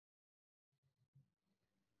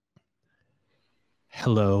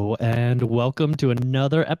Hello and welcome to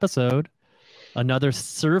another episode, another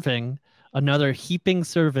serving, another heaping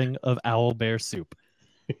serving of Owlbear soup.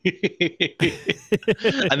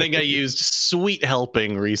 I think I used sweet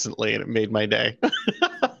helping recently and it made my day.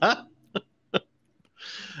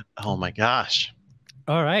 Oh my gosh.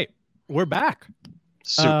 All right, we're back.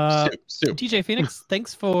 Soup. DJ Phoenix,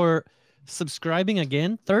 thanks for subscribing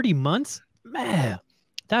again. 30 months? Man,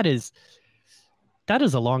 that is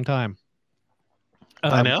a long time.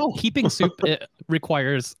 I know. Heaping soup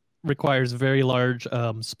requires very large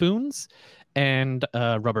spoons and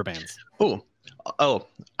rubber bands.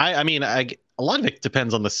 I mean, a lot of it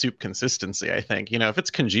depends on the soup consistency, I think. If it's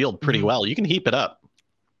congealed pretty well, you can heap it up.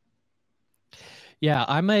 Yeah,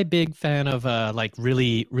 I'm a big fan of like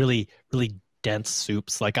really dense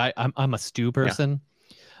soups. Like I'm a stew person.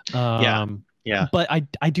 Yeah. But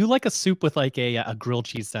I do like a soup with like a grilled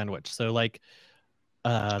cheese sandwich. So like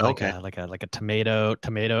like a tomato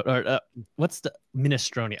or what's the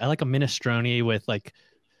minestrone? I like a minestrone with like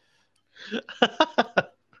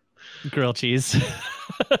grilled cheese.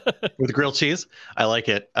 With grilled cheese, I like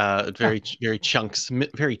it. Very chunks.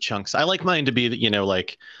 I like mine to be,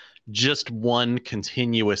 like just one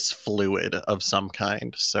continuous fluid of some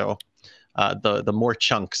kind. So the more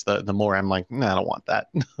chunks, the more I'm like, nah, I don't want that.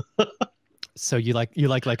 So you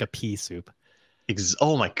like a pea soup.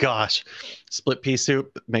 Oh my gosh, split pea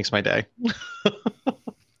soup makes my day.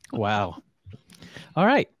 Wow. All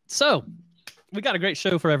right, so we got a great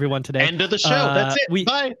show for everyone today. End of the show. That's it.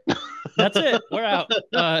 Bye. That's it. We're out.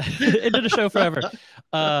 End of the show forever.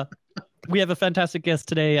 We have a fantastic guest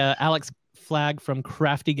today, Alex Flagg from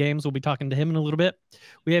Crafty Games. We'll be talking to him in a little bit.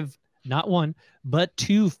 We have not one, but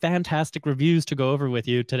two fantastic reviews to go over with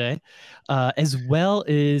you today, as well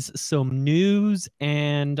as some news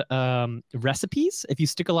and recipes. If you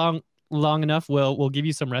stick along long enough, we'll give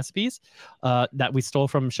you some recipes that we stole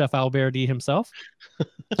from Chef Owlbear D himself.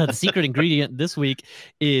 The secret ingredient this week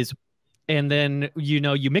is, and then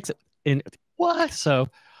you mix it in. What? So,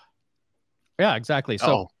 yeah, exactly.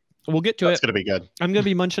 So we'll get to it. It's gonna be good. I'm gonna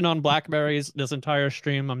be munching on blackberries this entire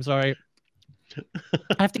stream. I'm sorry.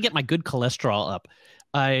 I have to get my good cholesterol up.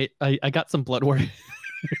 I got some blood work.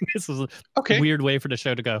 This is a weird way for the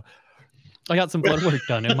show to go. I got some blood work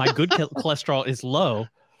done, and my good cholesterol is low.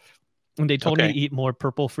 And they told me to eat more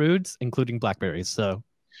purple foods, including blackberries. So,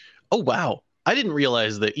 oh wow, I didn't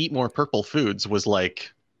realize that eat more purple foods was like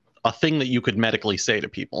a thing that you could medically say to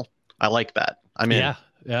people. I like that. I mean,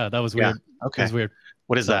 yeah, that was weird. Okay, that was weird.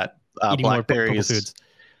 What is that? Eating Blackberries. more purple foods.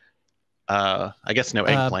 I guess no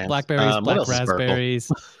eggplant. Blackberries, black raspberries.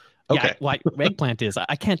 Yeah, eggplant is.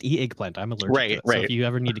 I can't eat eggplant. I'm allergic to it. So if you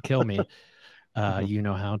ever need to kill me, you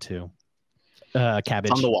know how to.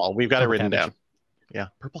 Cabbage. It's on the wall. We've got it written down. Yeah,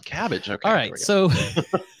 purple cabbage. Okay. All right. So,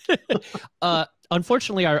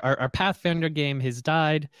 unfortunately, our Pathfinder game has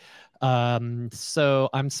died. So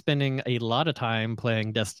I'm spending a lot of time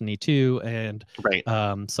playing Destiny 2 and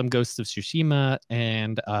some Ghosts of Tsushima,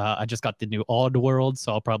 and I just got the new Oddworld,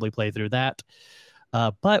 so I'll probably play through that.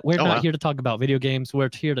 But we're not here to talk about video games. We're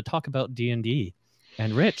here to talk about D&D.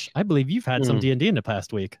 And Rich, I believe you've had some D&D in the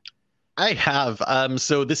past week. I have.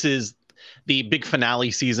 So this is the big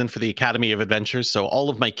finale season for the Academy of Adventures. So all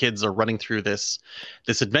of my kids are running through this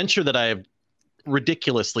adventure that I have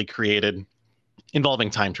ridiculously created,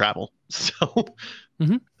 involving time travel. So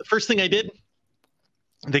the first thing I did,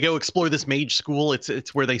 they go explore this mage school.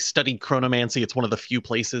 It's where they studied chronomancy. It's one of the few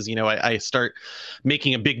places, I start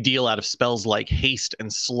making a big deal out of spells like haste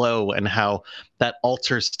and slow and how that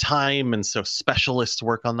alters time. And so specialists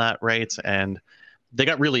work on that, right? And they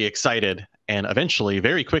got really excited. And eventually,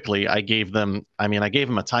 very quickly, I gave them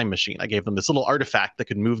a time machine. I gave them this little artifact that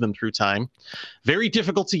could move them through time. Very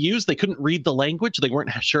difficult to use. They couldn't read the language. They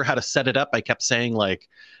weren't sure how to set it up. I kept saying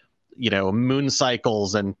moon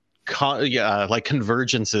cycles and like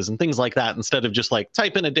convergences and things like that, instead of just like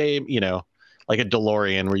type in a day, like a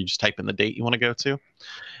DeLorean where you just type in the date you want to go to.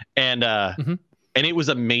 And it was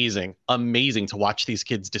amazing to watch these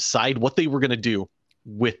kids decide what they were going to do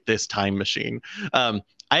with this time machine.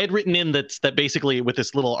 I had written in that basically with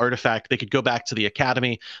this little artifact, they could go back to the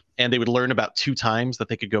academy and they would learn about 2 times that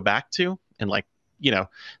they could go back to. And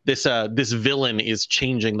this villain is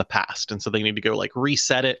changing the past. And so they need to go like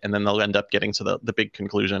reset it. And then they'll end up getting to the big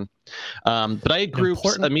conclusion. But I had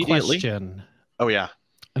groups immediately. Question. Oh, yeah.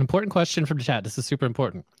 An important question from the chat. This is super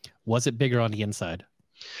important. Was it bigger on the inside?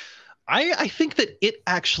 I think that it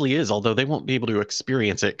actually is, although they won't be able to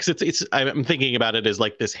experience it, because I'm thinking about it as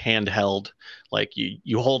like this handheld, like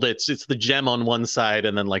you hold it, it's the gem on one side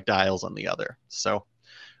and then like dials on the other. So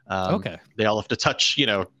they all have to touch,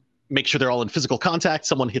 make sure they're all in physical contact,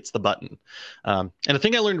 someone hits the button. And the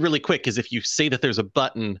thing I learned really quick is if you say that there's a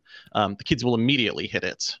button, the kids will immediately hit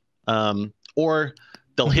it. Or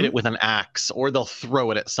they'll hit it with an axe, or they'll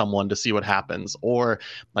throw it at someone to see what happens, or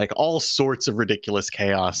like all sorts of ridiculous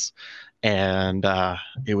chaos. And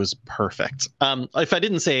it was perfect. If I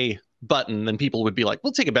didn't say button, then people would be like,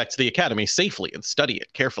 we'll take it back to the academy safely and study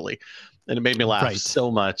it carefully. And it made me laugh so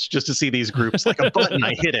much just to see these groups like a button,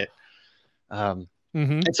 I hit it. And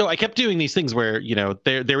so I kept doing these things where, you know,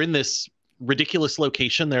 they're in this ridiculous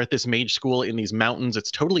location. They're at this mage school in these mountains.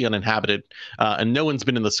 It's totally uninhabited, and no one's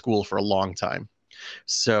been in the school for a long time.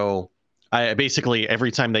 So I basically,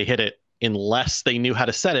 every time they hit it, unless they knew how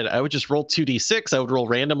to set it, I would just roll 2d6. I would roll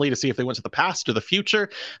randomly to see if they went to the past or the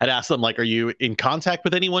future. I'd ask them, like, are you in contact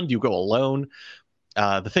with anyone? Do you go alone?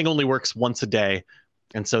 The thing only works once a day.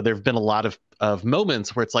 And so there have been a lot of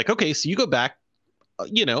moments where it's like, okay, so you go back,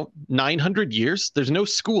 900 years. There's no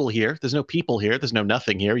school here. There's no people here. There's no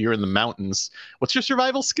nothing here. You're in the mountains. What's your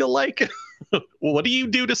survival skill like? What do you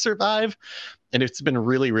do to survive? And it's been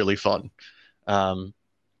really, really fun.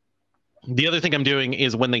 The other thing I'm doing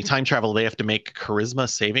is when they time travel, they have to make charisma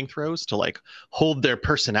saving throws to like hold their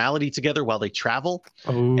personality together while they travel.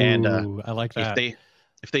 Oh, and I like that.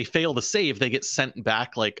 If they fail to save, they get sent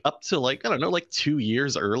back like up to like, I don't know, like 2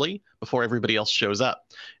 years early before everybody else shows up,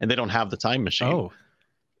 and they don't have the time machine. Oh.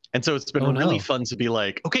 And so it's been really fun to be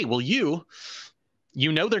like, okay, well, you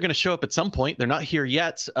know they're going to show up at some point. They're not here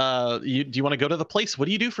yet. Do you want to go to the place? What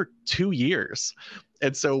do you do for 2 years?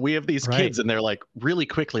 And so we have these kids, and they're like really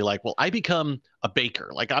quickly like, well, I become a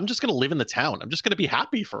baker. Like, I'm just going to live in the town. I'm just going to be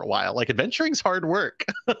happy for a while. Like, adventuring's hard work.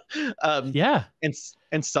 Yeah.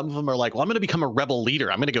 And some of them are like, well, I'm going to become a rebel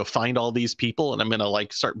leader. I'm going to go find all these people, and I'm going to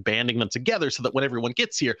like start banding them together so that when everyone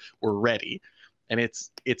gets here, we're ready. And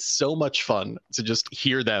it's so much fun to just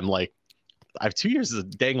hear them like, I have 2 years is a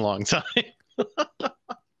dang long time.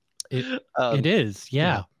 It is,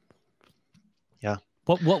 yeah.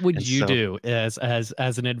 What would you do as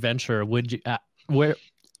an adventurer? Would you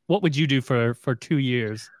what would you do for 2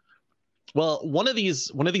 years? Well, one of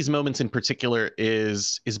these moments in particular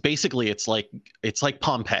is basically it's like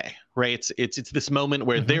Pompeii, right? It's this moment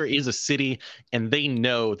where there is a city, and they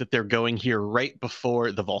know that they're going here right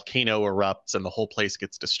before the volcano erupts and the whole place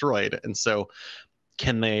gets destroyed. And so,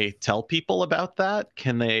 can they tell people about that?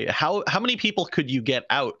 Can they? How many people could you get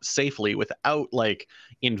out safely without like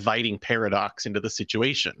inviting paradox into the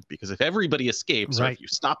situation? Because if everybody escapes, or if you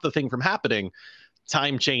stop the thing from happening,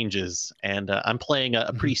 time changes. And I'm playing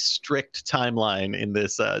a pretty strict timeline in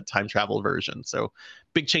this time travel version. So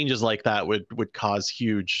big changes like that would cause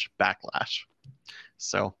huge backlash.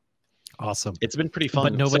 So awesome. It's been pretty fun.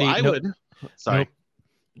 But nobody. So sorry.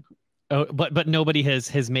 Oh, but nobody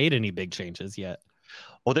has made any big changes yet.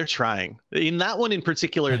 Oh, they're trying. In that one in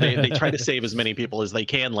particular, they try to save as many people as they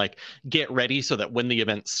can, like get ready so that when the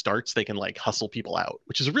event starts, they can like hustle people out,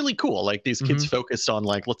 which is really cool. Like these kids focused on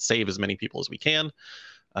like, let's save as many people as we can.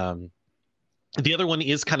 The other one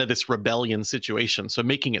is kind of this rebellion situation. So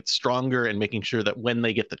making it stronger and making sure that when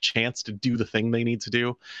they get the chance to do the thing they need to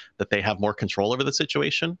do, that they have more control over the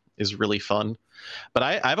situation is really fun. But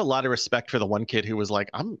I have a lot of respect for the one kid who was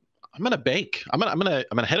like, I'm gonna bake. I'm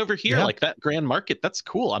gonna head over here, like that grand market. That's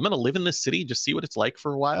cool. I'm gonna live in this city, just see what it's like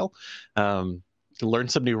for a while, learn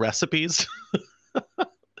some new recipes.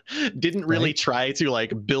 Didn't really try to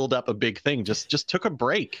like build up a big thing. Just took a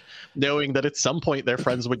break, knowing that at some point their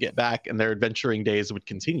friends would get back and their adventuring days would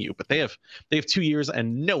continue. But they have 2 years,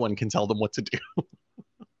 and no one can tell them what to do.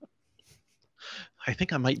 I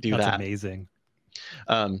think I might do that. That's amazing.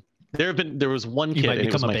 There was one kid, and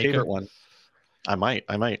it was my favorite one. I might.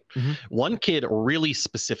 One kid really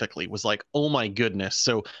specifically was like, oh my goodness.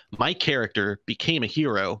 So my character became a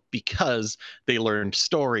hero because they learned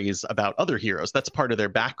stories about other heroes. That's part of their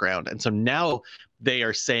background. And so now they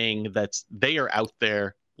are saying that they are out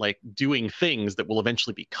there like doing things that will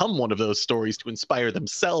eventually become one of those stories to inspire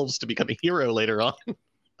themselves to become a hero later on.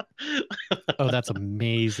 Oh, that's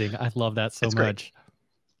amazing. I love that so much. Great.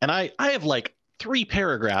 And I have like 3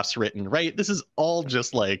 paragraphs written, right? This is all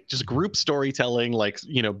just group storytelling, like,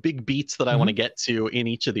 big beats that I want to get to in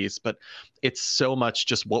each of these, but it's so much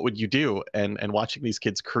just what would you do? And watching these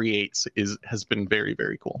kids create has been very,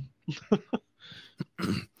 very cool.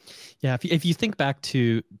 Yeah, if you think back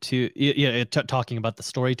to talking about the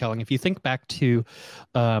storytelling, if you think back to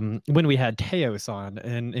when we had Teos on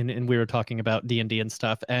and we were talking about D&D and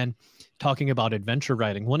stuff and talking about adventure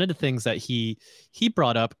writing, one of the things that he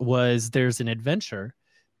brought up was there's an adventure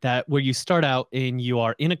where you start out and you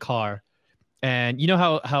are in a car, and you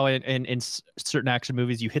know how in certain action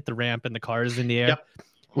movies you hit the ramp and the car is in the air. Yep.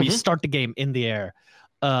 Well, you start the game in the air.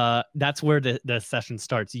 that's where the session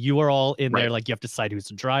starts. You are all in there, Right. like you have to decide who's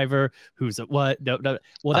the driver, who's a what. No, no.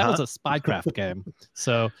 Well, that was a spycraft game,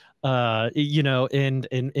 so you know,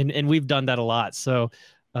 and we've done that a lot. So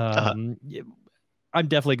I'm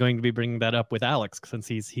definitely going to be bringing that up with Alex since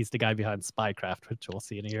he's the guy behind spycraft, which we'll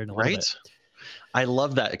see in a little bit. I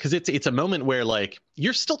love that because it's a moment where like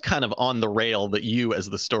you're still kind of on the rail that you as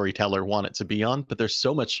the storyteller want it to be on, but there's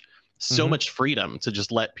so much freedom to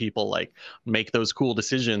just let people like make those cool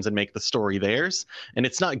decisions and make the story theirs. And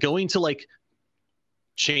it's not going to like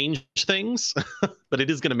change things, but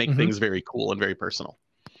it is going to make things very cool and very personal.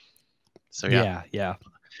 So yeah.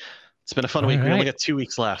 It's been a fun week. We only got 2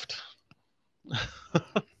 weeks left.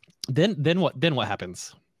 Then what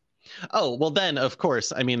happens? Oh, well then, of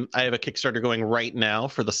course, I mean, I have a Kickstarter going right now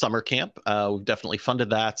for the summer camp. We've definitely funded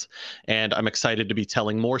that. And I'm excited to be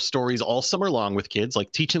telling more stories all summer long with kids,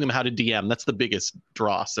 like teaching them how to DM. That's the biggest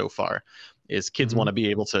draw so far, is kids want to be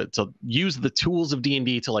able to use the tools of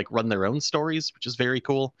D&D to like run their own stories, which is very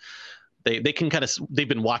cool. They can kind of, they've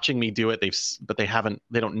been watching me do it, but they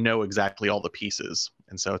don't know exactly all the pieces.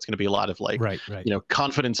 And so it's going to be a lot of like, you know,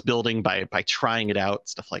 confidence building by trying it out,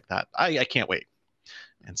 stuff like that. I can't wait.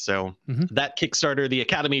 And so that Kickstarter, the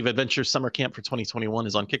Academy of Adventure Summer Camp for 2021,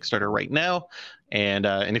 is on Kickstarter right now. And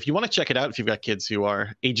if you want to check it out, if you've got kids who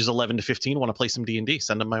are ages 11 to 15, want to play some D&D,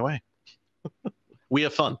 send them my way. We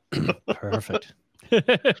have fun. Perfect.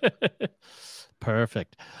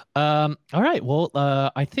 Perfect. All right. Well,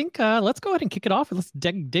 I think let's go ahead and kick it off and let's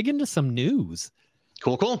dig into some news.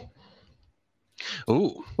 Cool.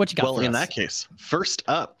 Ooh, what you got? Well, in that case, first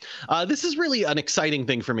up, this is really an exciting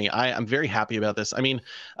thing for me. I'm very happy about this. I mean,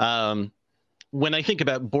 when I think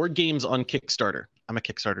about board games on Kickstarter, I'm a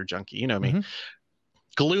Kickstarter junkie. You know me.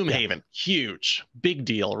 Gloomhaven, huge, big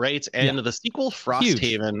deal, right? And the sequel,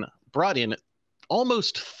 Frosthaven, brought in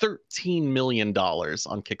almost $13 million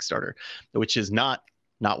on Kickstarter, which is not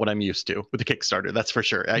what I'm used to with the Kickstarter. That's for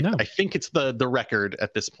sure. I think it's the record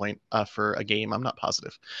at this point for a game. I'm not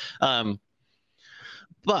positive.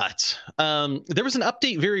 But there was an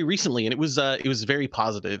update very recently, and it was very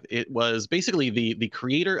positive. It was basically the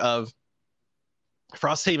creator of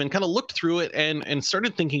Frosthaven kind of looked through it and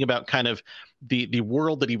started thinking about kind of the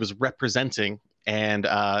world that he was representing, and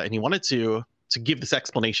he wanted to give this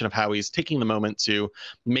explanation of how he's taking the moment to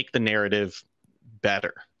make the narrative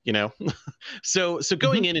better. You know, so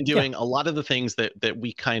going in and doing a lot of the things that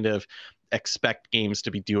we kind of expect games to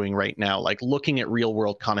be doing right now, like looking at real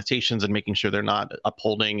world connotations and making sure they're not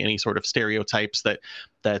upholding any sort of stereotypes that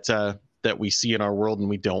we see in our world and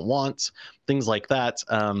we don't want, things like that.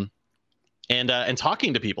 And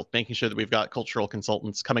talking to people, making sure that we've got cultural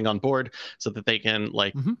consultants coming on board so that they can,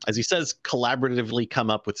 like, as he says, collaboratively come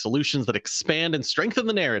up with solutions that expand and strengthen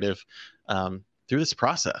the narrative through this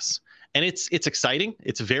process. And it's exciting.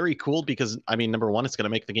 It's very cool because, I mean, number one, it's going to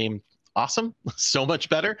make the game awesome, so much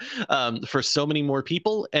better for so many more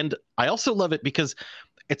people. And I also love it because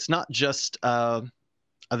it's not just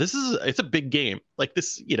it's a big game. Like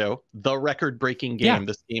this, you know, the record-breaking game.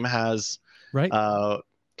 This game has I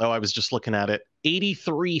was just looking at it,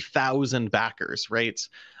 83,000 backers, right?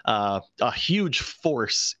 A huge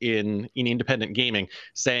force in independent gaming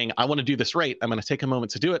saying, I want to do this right. I'm going to take a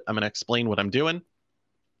moment to do it. I'm going to explain what I'm doing.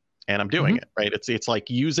 And I'm doing it, right? It's like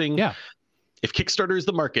using, if Kickstarter is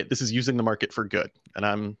the market, this is using the market for good. And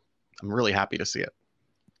I'm really happy to see it.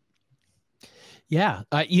 Yeah.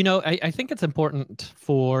 You know, I think it's important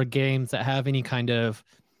for games that have any kind of,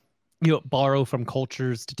 you know, borrow from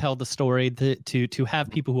cultures to tell the story, to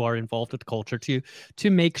have people who are involved with the culture to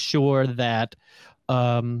make sure that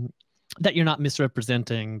that you're not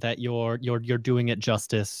misrepresenting, that you're doing it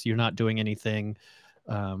justice, you're not doing anything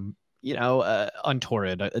you know,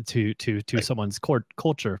 untoward to someone's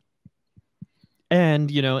culture. And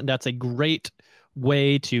you know, that's a great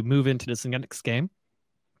way to move into this next game.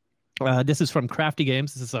 This is from Crafty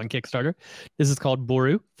Games. This is on Kickstarter. This is called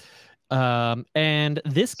Boru. And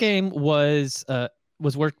this game was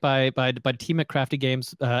worked by the team at Crafty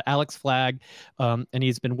Games, Alex Flagg, and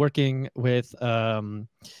he's been working with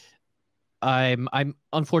I'm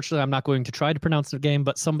unfortunately I'm not going to try to pronounce the game,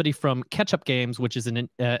 but somebody from Ketchup Games, which is an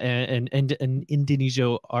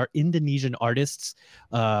Indonesian artists.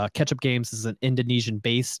 Ketchup Games is an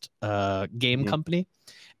Indonesian-based game company,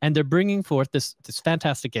 and they're bringing forth this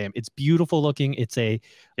fantastic game. It's beautiful looking. It's a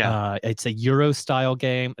Euro style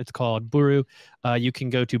game. It's called Buru. You can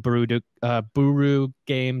go to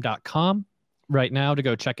burugame.com right now to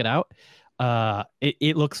go check it out.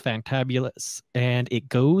 It looks fantabulous, and it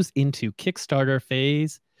goes into Kickstarter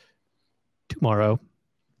phase tomorrow.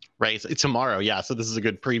 right? It's tomorrow, yeah. So this is a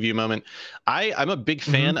good preview moment. I'm a big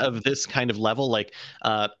fan of this kind of level. Like,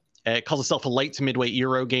 it calls itself a light to midweight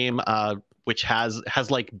Euro game, which has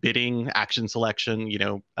like bidding, action selection,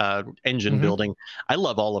 engine building. I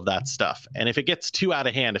love all of that stuff. And if it gets too out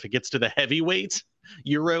of hand, if it gets to the heavyweight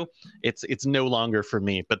Euro, it's no longer for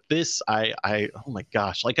me. But this, I oh my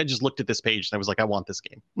gosh, like I just looked at this page and I was like, I want this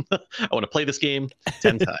game. I want to play this game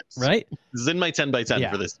 10 times. Right? This is in my 10 by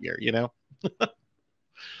 10 for this year,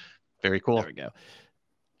 Very cool. There we go.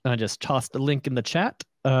 I just tossed the link in the chat.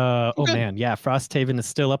 Oh man, yeah, Frosthaven is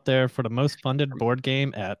still up there for the most funded board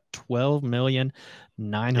game at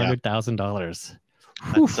 $12,900,000.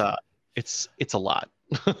 That's it's a lot.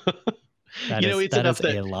 That is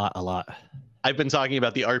a lot. I've been talking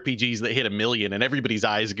about the RPGs that hit $1 million, and everybody's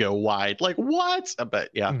eyes go wide. Like, what?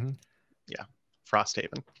 But yeah,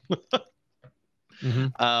 Frosthaven.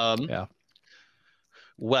 Yeah.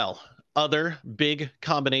 Well, other big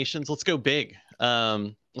combinations. Let's go big.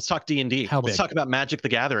 Let's talk D&D. Let's talk about Magic the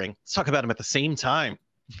Gathering. Let's talk about them at the same time.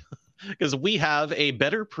 Because we have a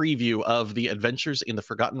better preview of the Adventures in the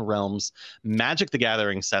Forgotten Realms Magic the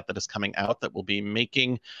Gathering set that is coming out that will be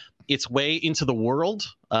making its way into the world.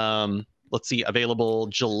 Let's see, available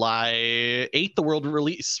July 8th. The world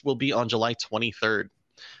release will be on July 23rd.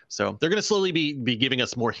 So they're going to slowly be giving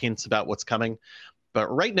us more hints about what's coming. But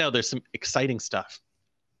right now, there's some exciting stuff.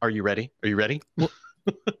 Are you ready? Are you ready? Well,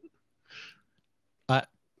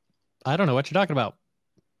 I don't know what you're talking about.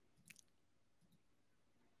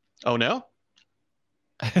 Oh, no?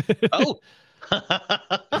 Oh.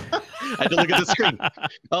 I had to look at the screen.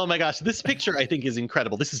 Oh my gosh, this picture I think is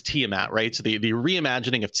incredible. This is Tiamat, right? So the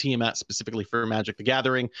reimagining of Tiamat specifically for Magic the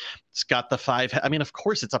Gathering. It's got the 5. I mean, of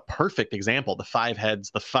course, it's a perfect example. The 5 heads,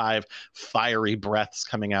 the 5 fiery breaths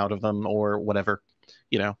coming out of them, or whatever,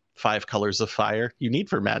 5 colors of fire you need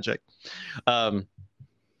for Magic.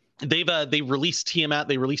 They released Tiamat,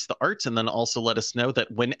 they released the arts, and then also let us know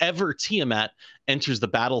that whenever Tiamat enters the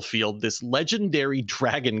battlefield, this legendary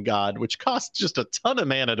dragon god, which costs just a ton of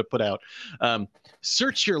mana to put out,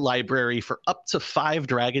 search your library for up to 5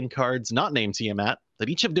 dragon cards not named Tiamat that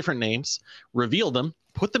each have different names, reveal them,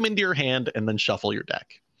 put them into your hand, and then shuffle your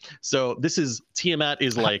deck. So this is Tiamat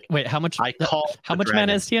is like wait, how much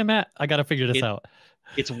mana is Tiamat? I gotta figure this out.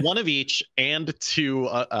 It's 1 of each and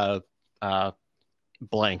 2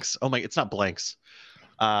 blanks. Oh my, it's not blanks.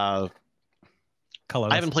 Colorless.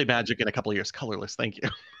 I haven't played Magic in a couple of years. Colorless, thank you.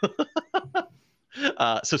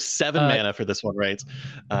 So 7 mana for this one, right?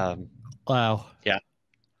 Wow. Yeah.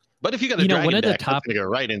 But if you got a dragon deck, that's gonna go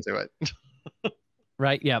right into it.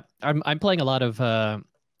 Right, yeah. I'm playing a lot of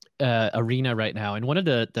Arena right now, and one of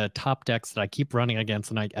the top decks that I keep running against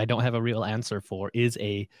and I don't have a real answer for is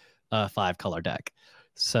a 5-color deck.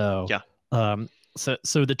 So yeah.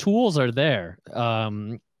 So the tools are there.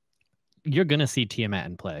 You're gonna see Tiamat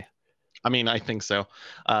in play. I mean, I think so.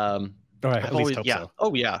 All right, at least hope so.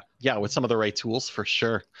 Oh yeah, with some of the right tools for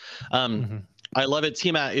sure. I love it.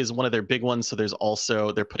 Tiamat is one of their big ones. So there's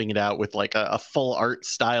also they're putting it out with like a full art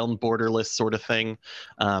style and borderless sort of thing.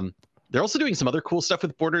 They're also doing some other cool stuff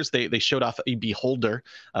with borders. They showed off a Beholder,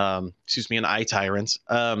 an Eye Tyrant,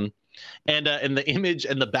 and the image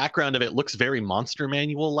and the background of it looks very Monster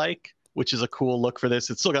Manual like, which is a cool look for this.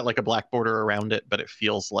 It's still got like a black border around it, but it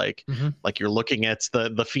feels like you're looking at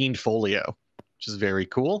the Fiend Folio, which is very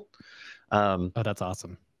cool. Oh, that's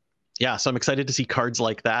awesome. Yeah, so I'm excited to see cards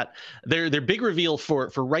like that. Their big reveal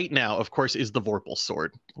for right now, of course, is the Vorpal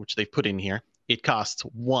Sword, which they've put in here. It costs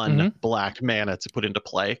 1 black mana to put into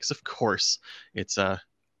play, because of course it's a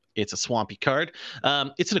swampy card.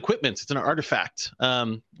 It's an equipment. It's an artifact.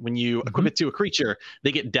 When you equip it to a creature,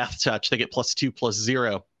 they get Death Touch. They get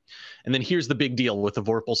 +2/+0. And then here's the big deal with the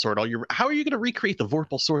Vorpal Sword. How are you going to recreate the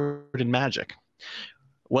Vorpal Sword in Magic?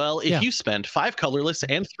 Well, if you spend 5 colorless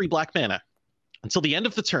and 3 black mana, until the end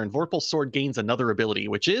of the turn, Vorpal Sword gains another ability,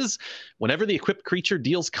 which is whenever the equipped creature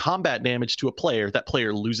deals combat damage to a player, that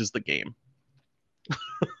player loses the game.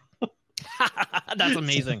 That's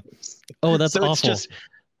amazing. Oh, that's awful. It's just,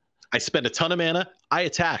 I spend a ton of mana, I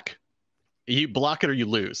attack. You block it or you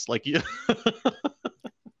lose. Like you.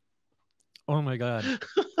 Oh my god.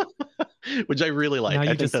 Which I really like.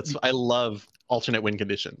 I love alternate win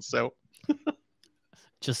conditions. So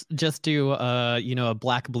just do a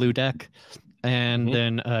black blue deck and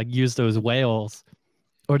then use those whales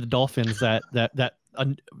or the dolphins that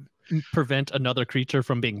prevent another creature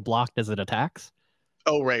from being blocked as it attacks.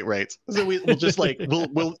 Oh, right. So we'll just like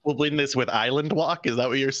we'll win this with Island Walk. Is that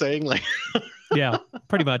what you're saying? Like, yeah,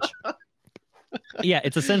 pretty much. Yeah,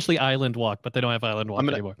 it's essentially Island Walk, but they don't have Island Walk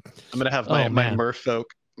anymore. I'm gonna have my Merfolk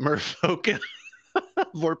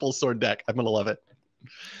Vorpal Sword deck. I'm gonna love it.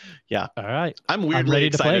 Yeah. All right. I'm weirdly ready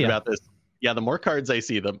to play excited ya. about this. Yeah, the more cards I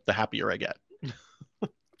see, the happier I get.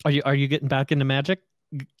 Are you getting back into Magic?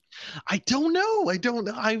 I don't know.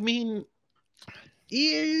 I mean,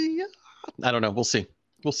 yeah, I don't know. We'll see.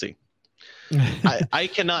 We'll see. I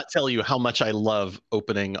cannot tell you how much I love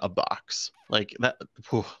opening a box like that.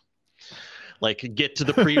 Whew. Like get to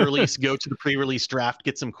the pre-release, go to the pre-release draft,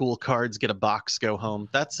 get some cool cards, get a box, go home.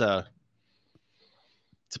 It's a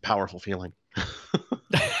powerful feeling.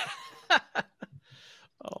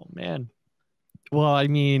 Oh man. Well, I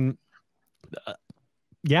mean,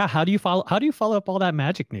 yeah. How do you follow up all that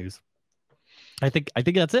Magic news? I think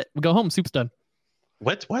that's it. We go home. Soup's done.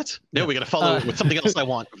 What? No, we got to follow it with something else I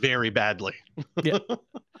want very badly. Yeah.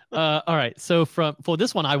 All right. So for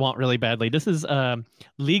this one, I want really badly. This is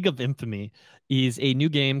League of Infamy, is a new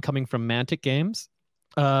game coming from Mantic Games.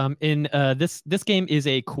 This game is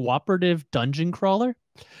a cooperative dungeon crawler,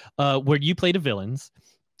 where you play the villains,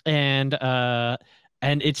 and I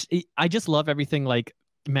just love everything like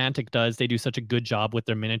Mantic does. They do such a good job with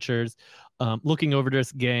their miniatures. Looking over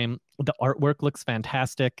this game, the artwork looks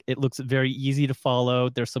fantastic. It looks very easy to follow.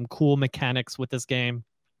 There's some cool mechanics with this game.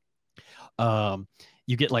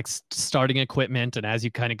 You get like starting equipment, and as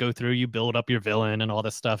you kind of go through, you build up your villain and all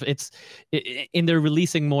this stuff. And they're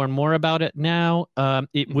releasing more and more about it now.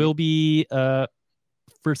 It will be for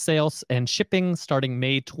sales and shipping starting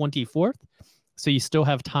May 24th. So you still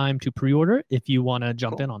have time to pre-order if you want to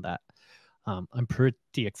jump in on that. I'm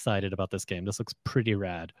pretty excited about this game. This looks pretty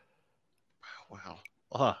rad.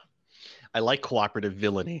 Wow. I like cooperative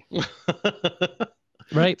villainy.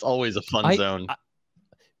 Right? It's always a fun zone.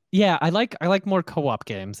 I like more co-op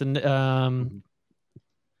games, and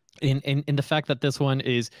in the fact that this one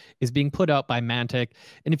is being put out by Mantic,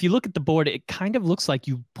 and if you look at the board, it kind of looks like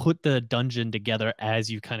you put the dungeon together as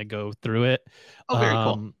you kind of go through it. Oh, very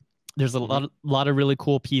cool. There's a lot of really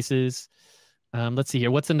cool pieces. Let's see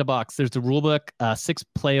here. What's in the box? There's the rulebook, 6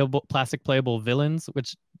 plastic playable villains,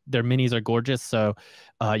 which their minis are gorgeous, so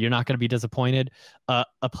you're not going to be disappointed. A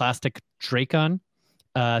plastic Dracon,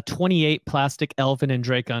 28 plastic Elven and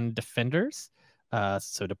Dracon defenders,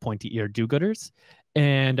 so the pointy-eared do-gooders,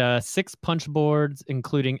 and 6 punch boards,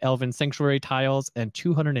 including Elven Sanctuary tiles and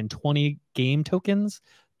 220 game tokens,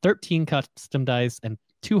 13 custom dice, and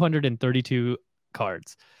 232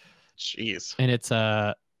 cards. Jeez. And it's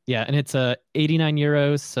 89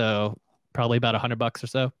 euros, so probably about $100 or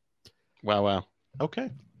so. Wow. Okay.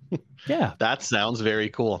 Yeah. That sounds very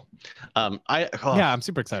cool. I'm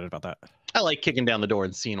super excited about that. I like kicking down the door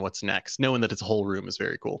and seeing what's next. Knowing that it's a whole room is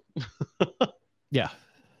very cool. Yeah.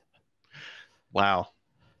 Wow.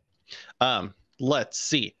 Let's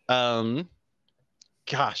see. Gosh,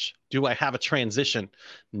 do I have a transition?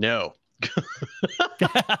 No.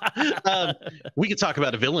 We could talk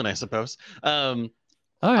about a villain, I suppose. All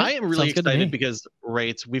right. I am really excited because,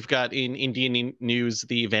 we've got in Indian news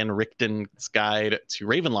the Van Richten's Guide to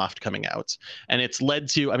Ravenloft coming out, and it's led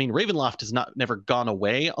to, Ravenloft has never gone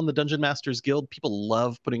away on the Dungeon Masters Guild. People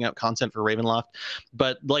love putting out content for Ravenloft,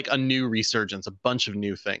 but like a new resurgence, a bunch of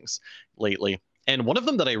new things lately. And one of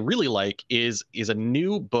them that I really like is a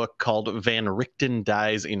new book called Van Richten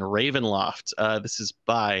Dies in Ravenloft. This is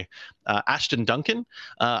by Ashton Duncan,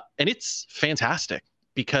 and it's fantastic,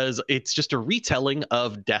 because it's just a retelling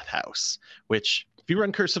of Death House, which, if you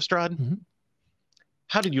run Curse of Strahd,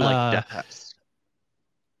 how did you like Death House?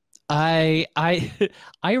 I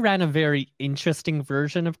ran a very interesting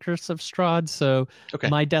version of Curse of Strahd, so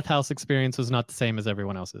my Death House experience was not the same as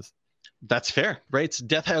everyone else's. That's fair, right?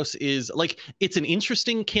 Death House is it's an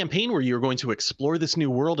interesting campaign where you're going to explore this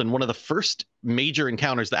new world, and one of the first major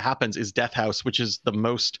encounters that happens is Death House, which is the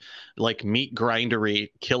most meat grindery,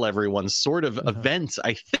 kill everyone sort of event,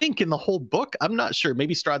 I think, in the whole book. I'm not sure.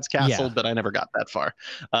 Maybe Strahd's Castle, but I never got that far.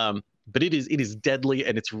 But it is deadly,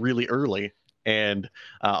 and it's really early, and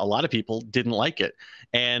a lot of people didn't like it.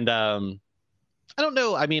 And I don't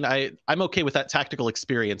know. I'm okay with that tactical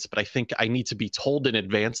experience, but I think I need to be told in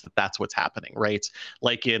advance that that's what's happening, right?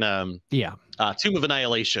 Like in Tomb of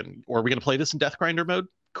Annihilation, or are we going to play this in Death Grinder mode?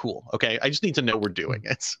 Cool. Okay. I just need to know we're doing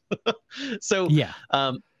it. So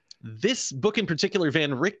this book in particular,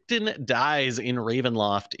 Van Richten Dies in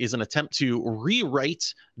Ravenloft, is an attempt to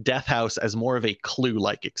rewrite Death House as more of a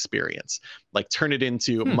Clue-like experience. Turn it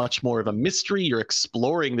into much more of a mystery. You're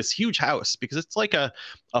exploring this huge house because it's like a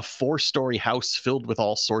a 4-story house filled with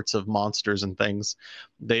all sorts of monsters and things.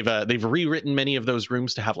 They've rewritten many of those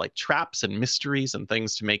rooms to have like traps and mysteries and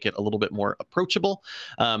things to make it a little bit more approachable.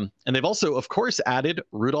 And they've also, of course, added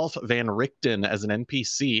Rudolph Van Richten as an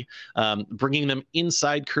NPC, bringing them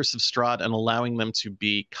inside Curse of Strahd and allowing them to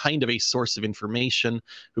be kind of a source of information,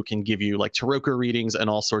 who can give you like tarot readings and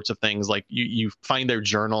all sorts of things. Like you find their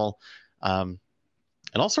journal.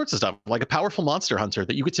 And all sorts of stuff, like a powerful monster hunter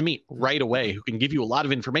that you get to meet right away, who can give you a lot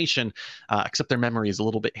of information, except their memory is a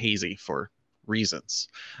little bit hazy for reasons.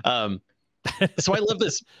 So I love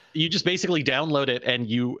this. You just basically download it and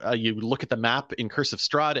you look at the map in Curse of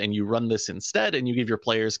Strahd and you run this instead, and you give your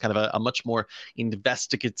players kind of a much more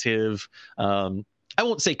investigative, I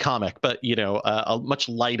won't say comic, but a much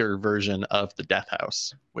lighter version of the Death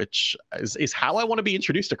House, which is how I want to be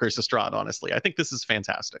introduced to Curse of Strahd. Honestly, I think this is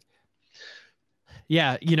fantastic.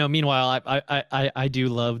 Yeah, meanwhile, I do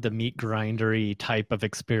love the meat grindery type of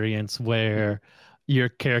experience where your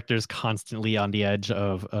character's constantly on the edge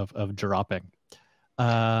of dropping.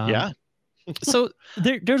 Yeah. So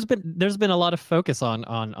there's been a lot of focus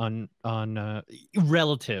on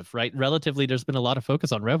relative, right? Relatively, there's been a lot of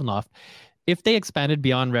focus on Ravenloft. If they expanded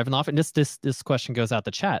beyond Ravenloft, and this question goes out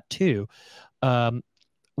the chat too,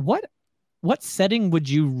 what setting would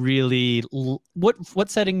you really what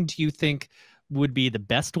setting do you think would be the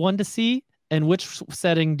best one to see, and which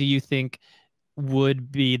setting do you think would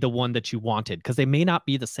be the one that you wanted? Because they may not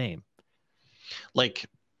be the same. Like,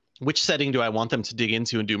 which setting do I want them to dig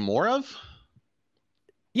into and do more of?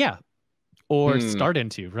 Yeah, or start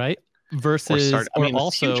into, right? Versus,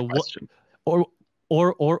 or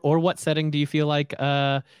what setting do you feel like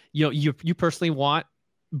you personally want,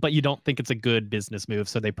 but you don't think it's a good business move,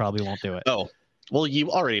 so they probably won't do it? Oh. Well, you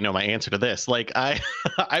already know my answer to this. Like, I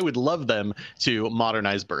would love them to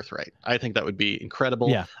modernize Birthright. I think that would be incredible.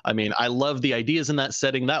 Yeah. I mean, I love the ideas in that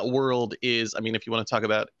setting. That world is, I mean, if you want to talk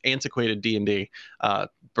about antiquated D&D,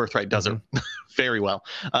 Birthright does it very well.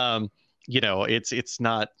 It's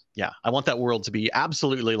not, yeah, I want that world to be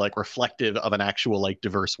absolutely like reflective of an actual like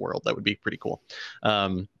diverse world. That would be pretty cool.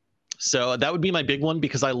 So that would be my big one,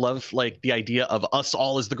 because I love like the idea of us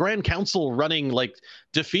all as the Grand Council running, like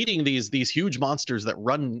defeating these huge monsters that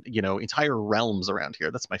run, entire realms around here.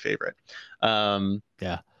 That's my favorite.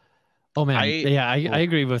 Yeah. Oh man. I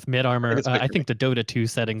agree with Mid Armor. I think the Dota 2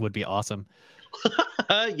 setting would be awesome.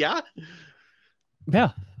 Yeah.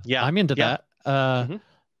 I'm into that.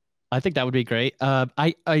 I think that would be great.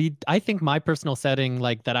 I think my personal setting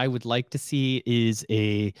like that I would like to see is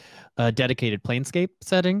a dedicated Planescape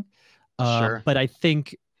setting. Sure. But I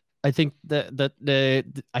think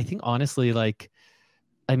honestly, like,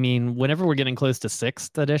 I mean, whenever we're getting close to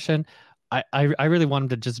 6th edition, I really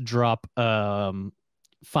wanted to just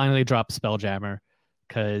finally drop Spelljammer,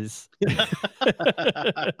 because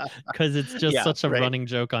it's just such a running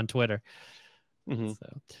joke on Twitter. So,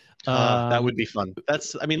 that would be fun.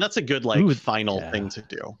 That's a good final thing to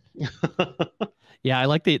do. Yeah, I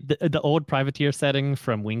like the old privateer setting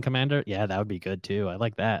from Wing Commander. Yeah, that would be good too. I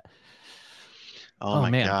like that. Oh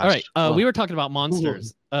my man. Gosh. All right. We were talking about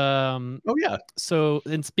monsters. Oh yeah. So,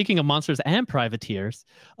 and speaking of monsters and privateers,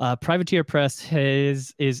 Privateer Press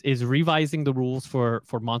is revising the rules for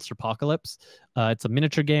Monster Apocalypse. It's a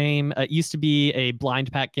miniature game. It used to be a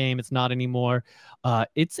blind pack game. It's not anymore.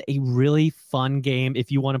 It's a really fun game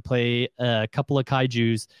if you want to play a couple of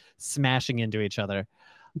kaijus smashing into each other.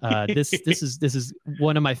 This is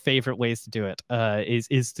one of my favorite ways to do it.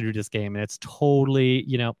 Is through this game, and it's totally,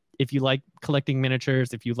 if you like collecting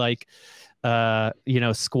miniatures, if you like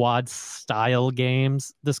squad style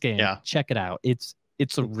games, this game, check it out. It's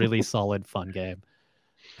a really solid fun game.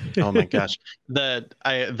 Oh my gosh.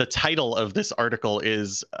 The title of this article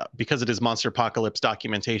is, because it is Monster Apocalypse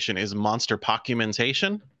documentation, is Monster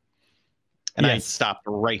Pocumentation. And I stopped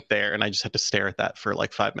right there, and I just had to stare at that for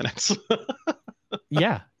like 5 minutes.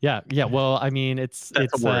 Yeah. Well, I mean, that's a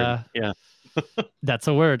word. Yeah. That's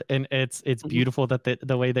a word, and it's beautiful that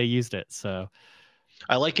the way they used it. So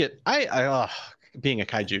I like it. I being a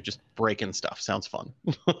kaiju, just breaking stuff sounds fun.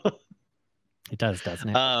 It does, doesn't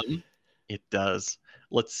it? It does.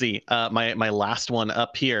 Let's see. My last one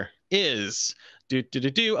up here is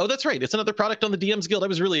Oh, that's right. It's another product on the DM's Guild. I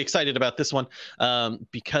was really excited about this one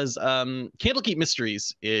because Candlekeep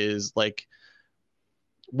Mysteries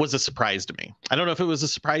was a surprise to me. I don't know if it was a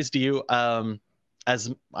surprise to you. I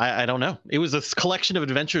don't know. It was a collection of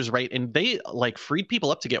adventures, right? And they freed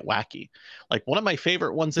people up to get wacky. Like, one of my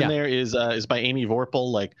favorite ones in there is by Amy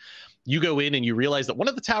Vorpal. Like, you go in and you realize that one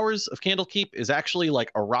of the towers of Candlekeep is actually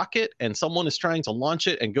like a rocket, and someone is trying to launch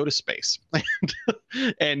it and go to space.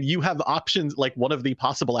 And you have options. Like, one of the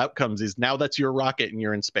possible outcomes is now that's your rocket and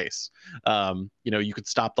you're in space. You could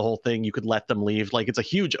stop the whole thing. You could let them leave. Like, it's a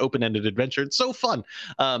huge open-ended adventure. It's so fun.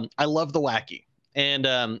 I love the wacky. And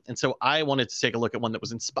so I wanted to take a look at one that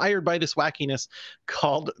was inspired by this wackiness,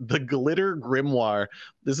 called The Glitter Grimoire.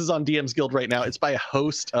 This is on DM's Guild right now. It's by a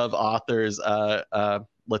host of authors.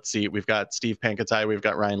 Let's see, we've got Steve Pankatai, we've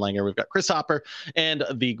got Ryan Langer, we've got Chris Hopper, and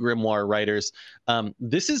the Grimoire writers.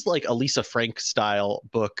 This is like a Lisa Frank style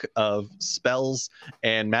book of spells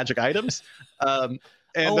and magic items.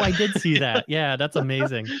 I did see that. Yeah, that's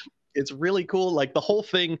amazing. It's really cool. Like, the whole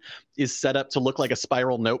thing is set up to look like a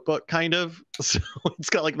spiral notebook, kind of. So it's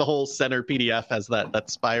got like the whole center PDF has that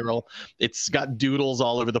spiral. It's got doodles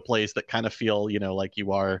all over the place that kind of feel, like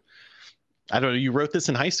you are, I don't know, you wrote this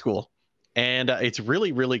in high school. And it's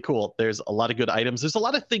really, really cool. There's a lot of good items. There's a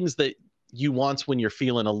lot of things that you want when you're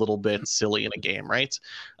feeling a little bit silly in a game, right?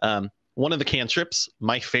 One of the cantrips,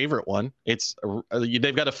 my favorite one,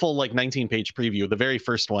 they've got a full 19-page preview. The very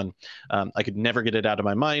first one, I could never get it out of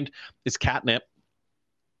my mind, is catnip.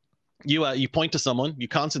 You point to someone, you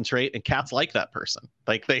concentrate, and cats like that person.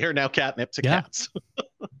 Like, they are now catnip to cats.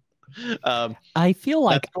 I feel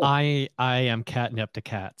like cool. I am catnip to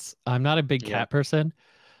cats. I'm not a big cat person.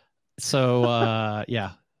 So,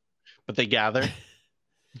 yeah. But they gather.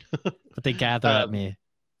 At me.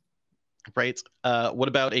 Right. What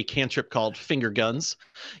about a cantrip called Finger Guns?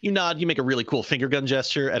 You nod, you make a really cool finger gun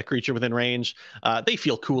gesture at a creature within range. They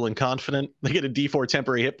feel cool and confident. They get a D4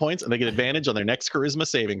 temporary hit points, and they get advantage on their next charisma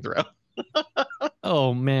saving throw.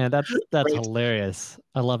 Oh, man, that's right. Hilarious.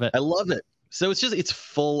 I love it. I love it. So it's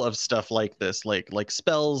full of stuff like this, like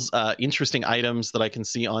spells, interesting items that I can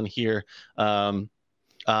see on here.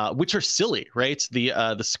 Which are silly, right?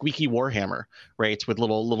 The squeaky Warhammer, right, with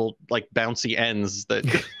little like bouncy ends that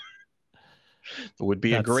would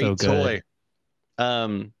be a great toy.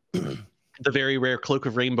 The very rare Cloak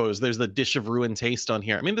of Rainbows. There's the Dish of Ruin Taste on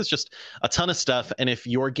here. I mean, there's just a ton of stuff. And if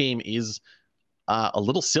your game is a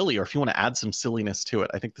little silly, or if you want to add some silliness to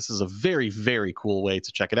it, I think this is a very, very cool way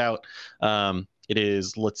to check it out. It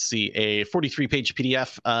is, let's see, a 43-page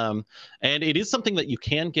PDF, and it is something that you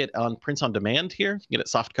can get on print on demand here. You can get it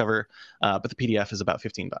soft cover, but the PDF is about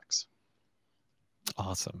 $15.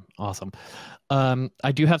 Awesome.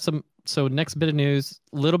 I do have some. So next bit of news,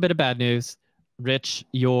 a little bit of bad news. Rich,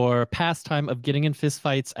 your pastime of getting in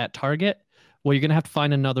fistfights at Target, well, you're going to have to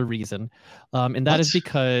find another reason. And that is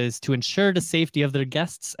because to ensure the safety of their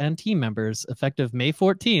guests and team members, effective May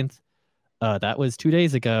 14th, that was 2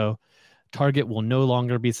 days ago, Target will no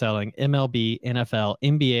longer be selling MLB, NFL,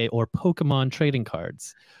 NBA, or Pokemon trading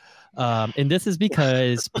cards. And this is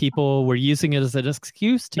because people were using it as an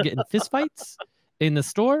excuse to get in fistfights in the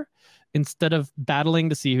store instead of battling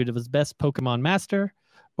to see who was best Pokemon master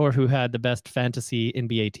or who had the best fantasy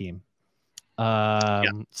NBA team.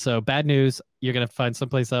 So bad news, you're going to find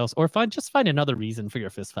someplace else, or find another reason for your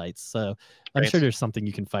fistfights. So I'm sure there's something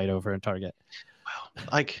you can fight over in Target. Wow.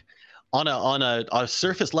 Like, on a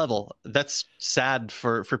surface level, that's sad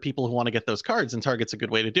for people who want to get those cards, and Target's a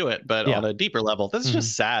good way to do it. But on a deeper level, that's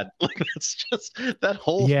just sad. Like, that's just that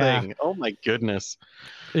whole thing. Oh my goodness.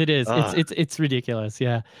 It is. It's ridiculous.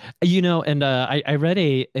 Yeah. And I read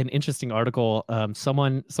an interesting article.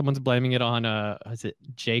 Someone's blaming it on is it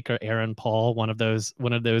Jake or Aaron Paul, one of those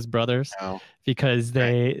brothers, because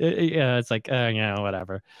it's like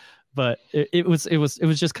whatever. But it was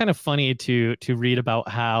just kind of funny to read about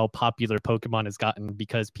how popular Pokemon has gotten,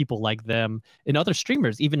 because people like them and other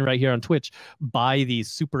streamers, even right here on Twitch, buy these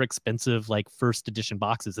super expensive like first edition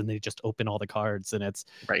boxes, and they just open all the cards, and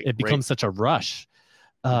it becomes such a rush.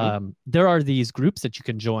 There are these groups that you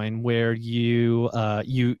can join where you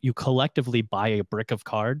collectively buy a brick of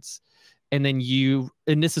cards. And then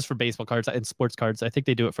and this is for baseball cards and sports cards. I think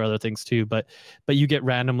they do it for other things too, but you get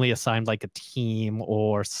randomly assigned like a team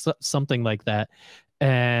or something like that.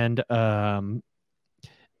 And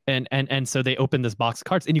so they open this box of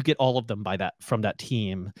cards, and you get all of them from that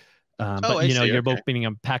team. But you're opening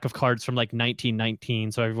a pack of cards from like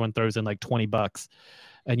 1919. So everyone throws in like $20.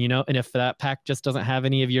 And and if that pack just doesn't have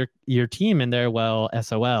any of your team in there, well,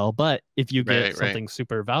 SOL. But if you get something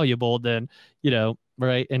super valuable, then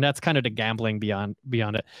right, and that's kind of the gambling beyond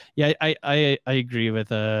it. Yeah, I agree with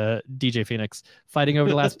DJ Phoenix. Fighting over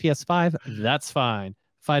the last PS5, that's fine.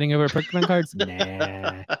 Fighting over Pokemon cards,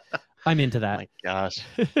 nah. I'm into that. Oh my gosh.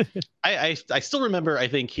 I still remember, I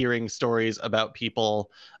think, hearing stories about people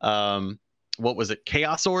what was it?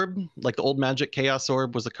 Chaos Orb, like the old Magic Chaos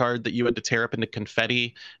Orb was a card that you had to tear up into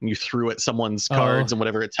confetti and you threw at someone's cards, and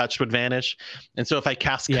whatever it touched would vanish. And so if I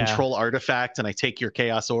cast Control Artifact and I take your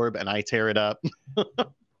Chaos Orb and I tear it up,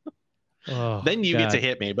 then you get to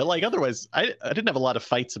hit me. But like otherwise, I didn't have a lot of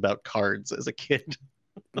fights about cards as a kid.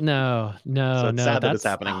 No. So it's sad that it's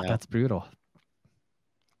happening now. That's brutal.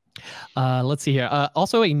 Let's see here.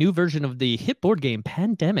 Also, a new version of the hit board game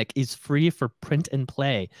Pandemic is free for print and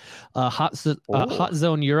play. Hot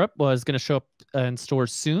Zone Europe was going to show up in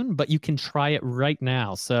stores soon, but you can try it right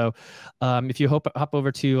now. So if you hop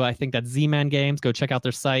over to, I think that's Z-Man Games, go check out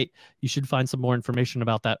their site. You should find some more information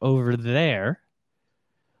about that over there.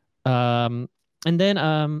 And then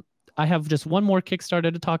I have just one more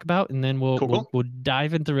Kickstarter to talk about, and then we'll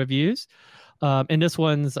dive into reviews. And this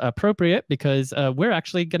one's appropriate because we're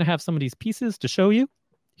actually going to have some of these pieces to show you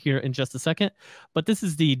here in just a second. But this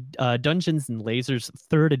is the Dungeons and Lasers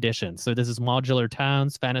 3rd edition. So this is modular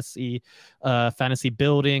towns, fantasy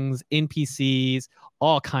buildings, NPCs,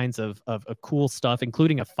 all kinds of cool stuff,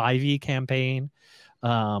 including a 5e campaign.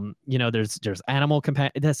 There's animal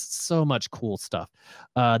companion. There's so much cool stuff.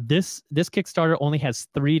 This Kickstarter only has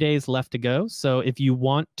 3 days left to go. So if you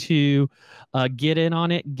want to get in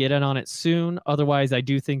on it soon. Otherwise, I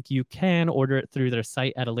do think you can order it through their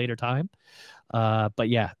site at a later time. But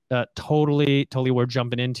yeah, totally we're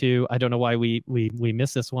jumping into. I don't know why we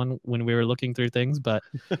missed this one when we were looking through things, but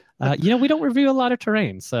we don't review a lot of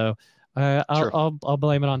terrain, so I'll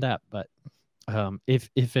blame it on that. But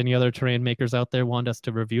if any other terrain makers out there want us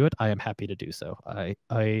to review it, I am happy to do so.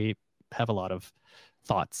 I have a lot of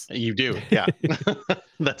thoughts. You do, yeah.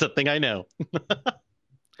 That's something I know.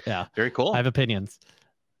 Yeah, very cool. I have opinions,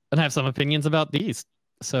 and I have some opinions about these.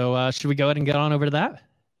 So should we go ahead and get on over to that?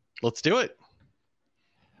 Let's do it.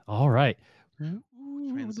 All right.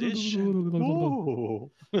 Transition.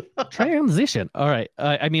 Transition. All right.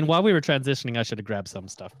 I mean, while we were transitioning, I should have grabbed some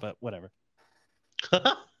stuff, but whatever.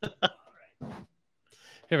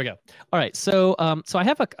 Here we go. All right. So I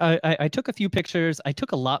have I took a few pictures. I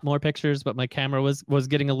took a lot more pictures, but my camera was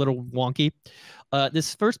getting a little wonky.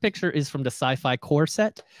 This first picture is from the Sci-Fi Core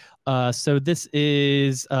set. So this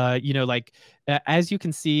is as you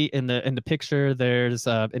can see in the picture, there's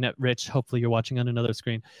and Rich, hopefully you're watching on another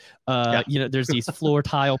screen. There's these floor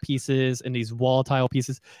tile pieces and these wall tile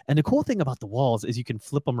pieces. And the cool thing about the walls is you can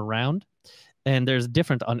flip them around, and there's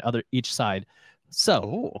different on each side.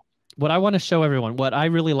 So what I want to show everyone, what I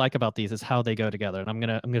really like about these is how they go together. And I'm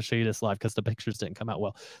gonna show you this live because the pictures didn't come out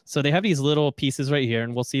well. So they have these little pieces right here,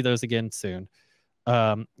 and we'll see those again soon.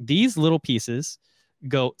 These little pieces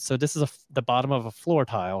go. So this is the bottom of a floor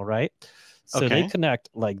tile, right? So they connect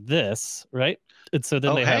like this, right? And so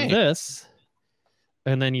then they have this,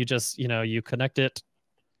 and then you just you connect it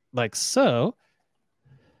like so.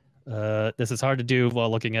 This is hard to do while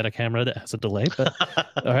looking at a camera that has a delay, but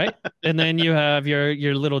all right. And then you have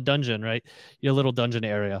your little dungeon, right? Your little dungeon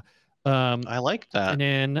area. I like that. And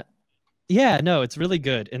then, it's really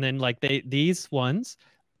good. And then like these ones.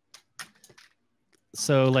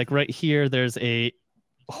 So like right here, there's a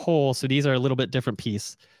hole. So these are a little bit different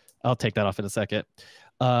piece. I'll take that off in a second.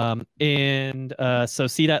 So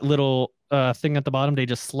see that little thing at the bottom? They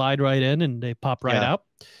just slide right in and they pop right out.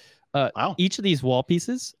 Wow. Each of these wall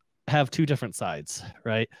pieces have two different sides,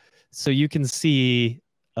 right? So you can see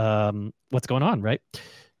what's going on, right?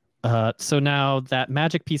 So now that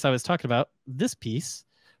magic piece I was talking about, this piece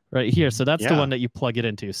right here, so that's the one that you plug it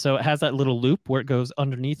into. So it has that little loop where it goes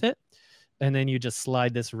underneath it, and then you just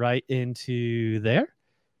slide this right into there,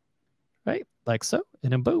 right? Like so,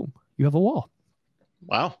 and then boom, you have a wall.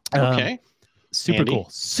 Wow. Okay. Super cool.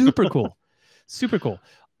 Super cool. Super cool.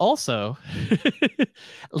 Also,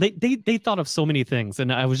 they thought of so many things,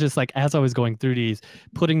 and I was just like, as I was going through these,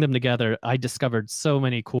 putting them together, I discovered so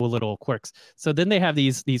many cool little quirks. So then they have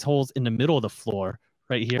these holes in the middle of the floor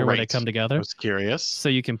right here where they come together. I was curious. So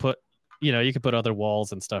you can put, other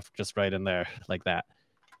walls and stuff just right in there like that.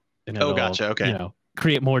 And gotcha. Okay.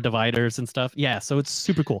 Create more dividers and stuff. Yeah. So it's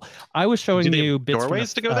super cool. I was showing you bits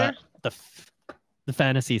doorways to go there. The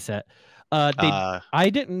fantasy set. I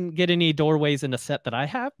didn't get any doorways in the set that I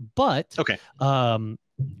have, but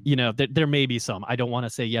there may be some. I don't want to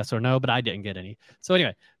say yes or no, but I didn't get any. So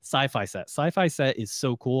anyway, sci-fi set is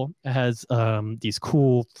so cool. It has these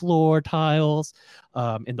cool floor tiles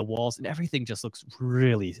in the walls, and everything just looks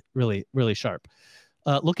really, really, really sharp.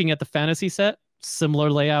 Looking at the fantasy set, similar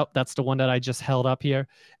layout. That's the one that I just held up here.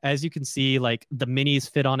 As you can see, like the minis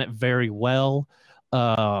fit on it very well.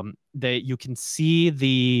 You can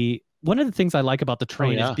see one of the things I like about the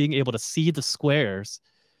terrain is being able to see the squares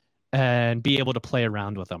and be able to play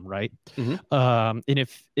around with them, right? Mm-hmm. And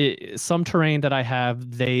if some terrain that I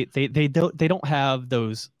have, they don't have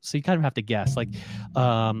those, so you kind of have to guess. Like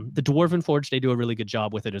the Dwarven Forge, they do a really good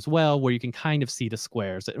job with it as well, where you can kind of see the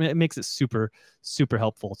squares. It makes it super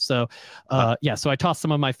helpful. So yeah, so I tossed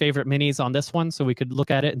some of my favorite minis on this one so we could look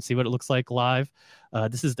at it and see what it looks like live.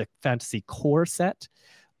 This is the Fantasy Core set.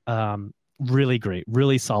 Really great,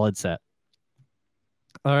 really solid set.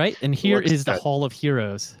 All right, and here is the Hall of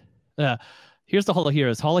Heroes. Here's the Hall of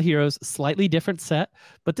Heroes. Hall of Heroes, slightly different set,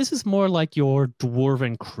 but this is more like your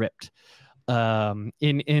Dwarven Crypt. I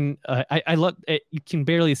love it. You can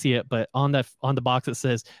barely see it, but on the box it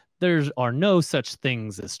says there are no such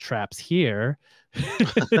things as traps here.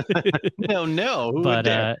 No.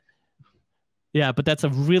 But yeah, but that's a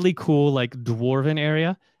really cool like Dwarven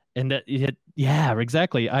area. And that yeah,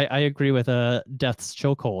 exactly. I agree with Death's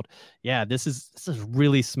Chokehold. Yeah, this is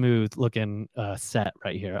really smooth looking set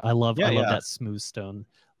right here. I love that smooth stone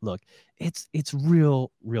look. It's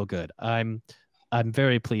real good. I'm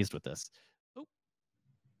very pleased with this. Oh,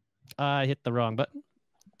 I hit the wrong button,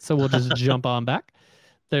 so we'll just jump on back.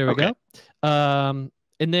 There we go. And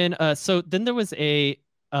then so then there was the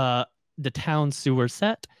town sewer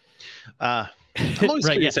set. I'm always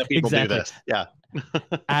curious how people do this. Yeah.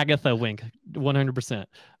 Agatha wink, 100%.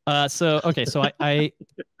 So I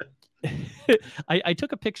I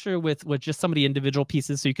took a picture with just some of the individual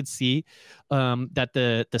pieces so you could see that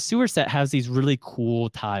the sewer set has these really cool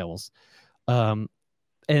tiles. And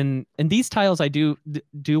these tiles I do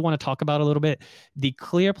want to talk about a little bit. The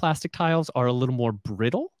clear plastic tiles are a little more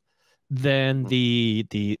brittle than the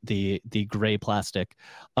gray plastic.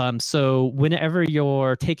 So whenever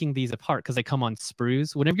you're taking these apart, because they come on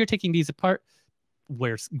sprues, whenever you're taking these apart,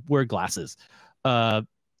 wear glasses.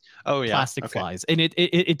 Plastic flies, and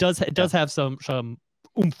it does have some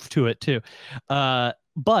oomph to it too.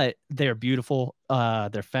 But they're beautiful.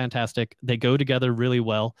 They're fantastic. They go together really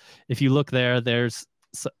well. If you look there's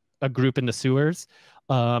a group in the sewers.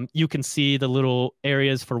 You can see the little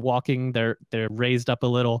areas for walking. They're raised up a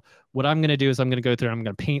little. What I'm going to do is I'm going to go through and I'm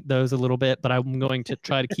going to paint those a little bit, but I'm going to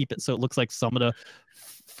try to keep it so it looks like some of the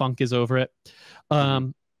funk is over it.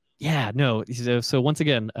 Yeah, no. So once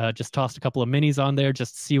again, just tossed a couple of minis on there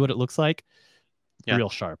just to see what it looks like. Yeah. Real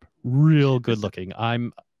sharp, real good looking.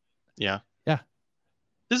 Yeah.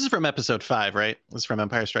 This is from episode 5, right? This is from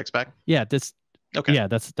Empire Strikes Back. Yeah. Okay. Yeah,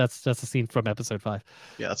 that's a scene from episode 5.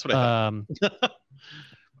 Yeah, that's what I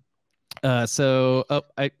thought. So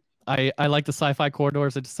I like the sci-fi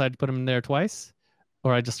corridors. I decided to put them in there twice,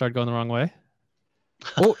 or I just started going the wrong way.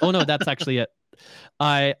 Oh no, that's actually it.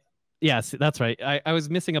 Yes, that's right. I was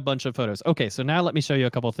missing a bunch of photos. Okay, so now let me show you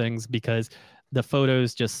a couple things because the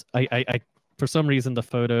photos just I for some reason the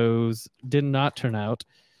photos did not turn out.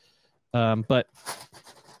 But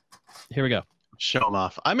here we go. Show them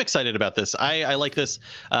off. I'm excited about this. I like this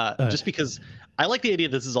just because I like the idea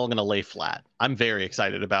this is all going to lay flat. I'm very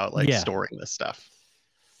excited about storing this stuff.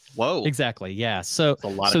 Whoa. Exactly. Yeah. So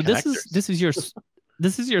this is your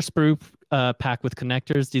sprue pack with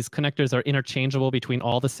connectors. These connectors are interchangeable between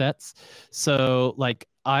all the sets. So like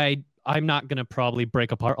I'm not going to probably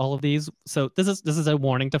break apart all of these. So this is a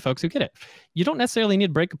warning to folks who get it. You don't necessarily need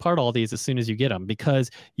to break apart all these as soon as you get them because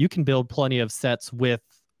you can build plenty of sets with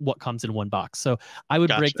what comes in one box. So I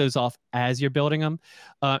would break those off as you're building them.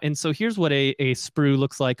 And so here's what a sprue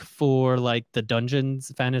looks like for like the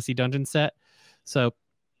fantasy dungeon set. So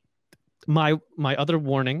my other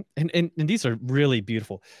warning, and these are really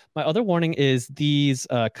beautiful. My other warning is these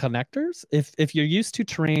connectors. If you're used to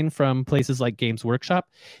terrain from places like Games Workshop,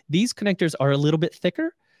 these connectors are a little bit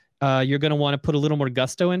thicker. You're going to want to put a little more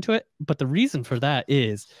gusto into it. But the reason for that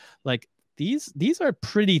is like these are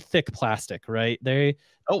pretty thick plastic, right?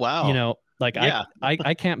 Oh wow. Like yeah.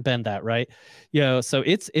 I can't bend that, right? So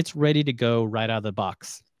it's ready to go right out of the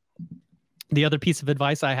box. The other piece of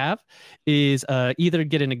advice I have is either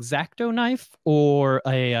get an X-Acto knife or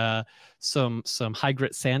some high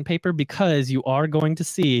grit sandpaper because you are going to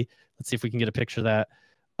see. Let's see if we can get a picture of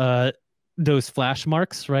that. Those flash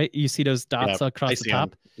marks, right? You see those dots across the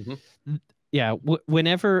top. Mm-hmm. Yeah.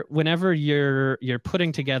 Whenever you're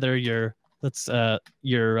putting together your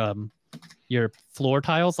floor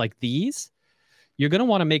tiles like these, you're gonna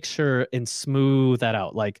want to make sure and smooth that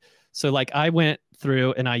out. Like I went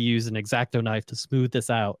through and I used an X-Acto knife to smooth this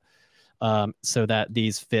out so that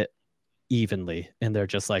these fit evenly and they're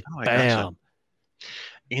just like bam. Gotcha.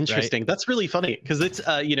 Interesting. Right? That's really funny because it's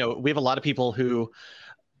we have a lot of people who,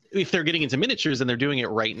 if they're getting into miniatures and they're doing it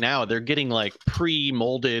right now, they're getting like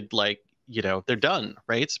pre-molded like they're done,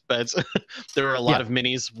 right? But there are a lot of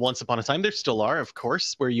minis once upon a time. There still are, of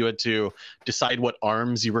course, where you had to decide what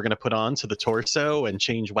arms you were going to put on to the torso and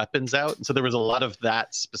change weapons out. And so there was a lot of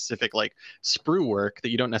that specific like sprue work that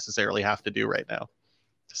you don't necessarily have to do right now.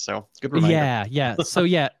 So good reminder. So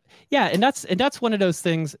and that's one of those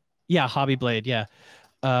things. Yeah, Hobby Blade. Yeah.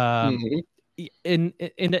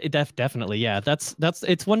 Definitely, that's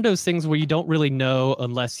it's one of those things where you don't really know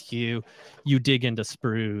unless you dig into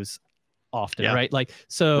sprues often, right? Like,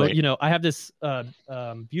 so right. I have this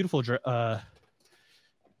beautiful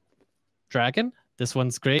dragon. This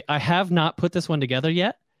one's great. I have not put this one together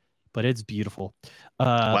yet, but it's beautiful.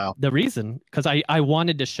 Wow. The reason, because I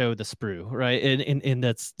wanted to show the sprue, right? And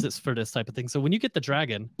that's for this type of thing. So when you get the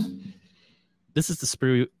dragon, this is the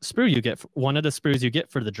sprue you get, one of the sprues you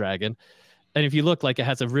get for the dragon. And if you look, like, it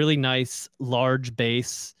has a really nice large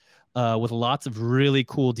base with lots of really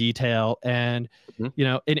cool detail, and and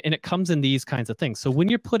it comes in these kinds of things. So when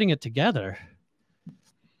you're putting it together,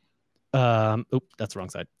 that's the wrong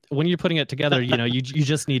side. When you're putting it together, you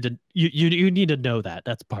just need to you need to know that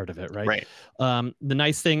that's part of it, right? Right. The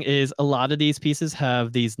nice thing is a lot of these pieces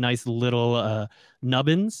have these nice little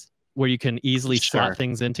nubbins where you can easily slot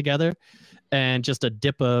things in together, and just a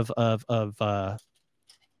dip of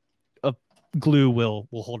glue will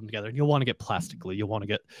hold them together. And you'll want to get plastic glue. You'll want to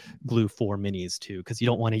get glue for minis too, because you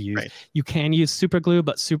don't want to use. Right. You can use super glue,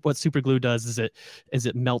 but what super glue does is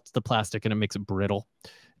it melts the plastic and it makes it brittle,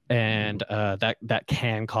 and that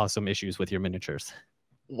can cause some issues with your miniatures.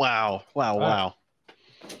 Wow!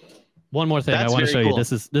 One more thing I want to show you.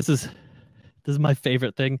 This is my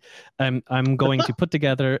favorite thing. I'm going to put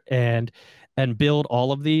together and build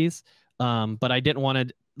all of these, but I didn't want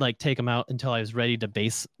to like take them out until I was ready to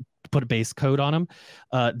put a base coat on them.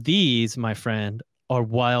 These, my friend, are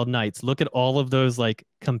Wild Knights. Look at all of those like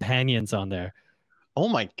companions on there. Oh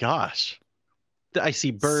my gosh. I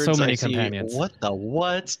see birds. So many companions. What the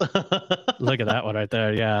what? Look at that one right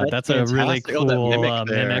there. Yeah, that's a really cool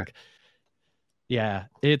mimic. Yeah,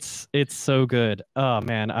 it's so good. Oh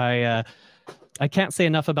man, I can't say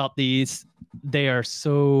enough about these. They are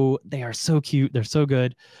so cute. They're so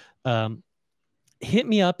good. Hit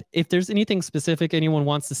me up if there's anything specific anyone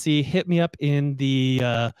wants to see. Hit me up in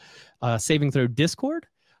the Saving Throw Discord,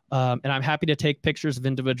 and I'm happy to take pictures of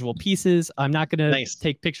individual pieces. I'm not going to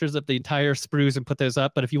take pictures of the entire sprues and put those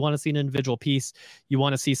up, but if you want to see an individual piece, you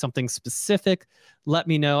want to see something specific, let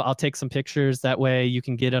me know. I'll take some pictures. That way you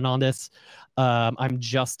can get in on this. I'm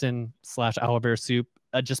Justin/Owlbear Soup.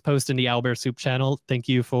 Just posting the Owlbear Soup channel. Thank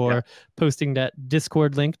you for posting that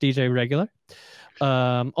Discord link, DJ Regular.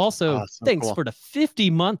 Also, thanks for the 50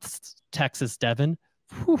 months, Texas Devin.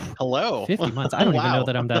 Whew. Hello. 50 months. I don't even know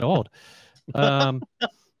that I'm that old.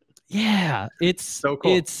 Yeah, it's so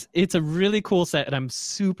cool. It's a really cool set, and I'm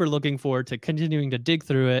super looking forward to continuing to dig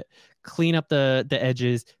through it, clean up the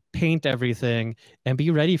edges, paint everything, and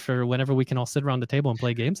be ready for whenever we can all sit around the table and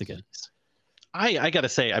play games again. I gotta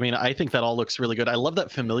say, I mean, I think that all looks really good. I love that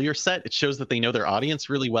familiar set. It shows that they know their audience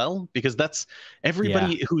really well, because that's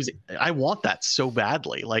everybody I want that so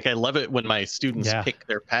badly. Like, I love it when my students pick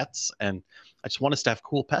their pets, and I just want us to have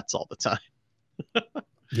cool pets all the time.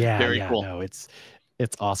 Very cool. No, it's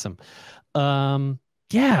awesome. But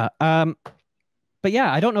yeah, I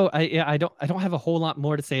don't know. I don't have a whole lot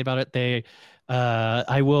more to say about it.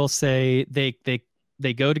 I will say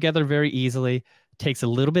they go together very easily. Takes a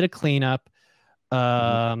little bit of cleanup.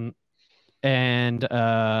 But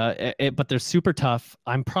they're super tough.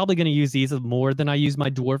 I'm probably going to use these more than I use my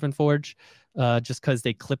Dwarven Forge, just because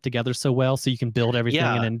they clip together so well, so you can build everything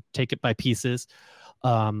and then take it by pieces.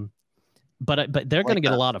 But they're going to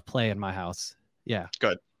get a lot of play in my house. Yeah,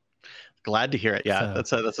 good. Glad to hear it. Yeah,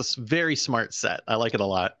 that's a very smart set. I like it a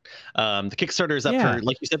lot. The Kickstarter is up for,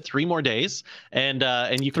 like you said, 3 more days, and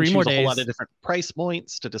you can choose a whole lot of different price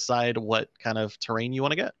points to decide what kind of terrain you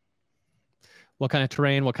want to get. What kind of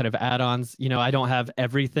terrain, what kind of add-ons. I don't have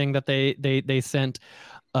everything that they sent,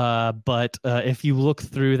 but if you look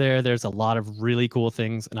through there's a lot of really cool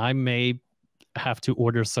things, and I may have to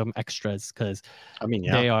order some extras, because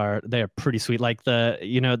they are pretty sweet. Like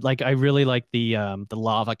I really like the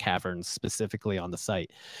lava caverns specifically on the site.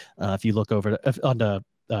 If you look over on the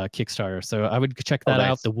Kickstarter, so I would check that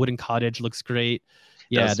out. The wooden cottage looks great.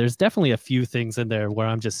 Yeah, there's definitely a few things in there where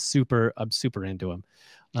I'm super into them.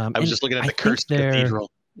 I was just looking at the cursed cathedral.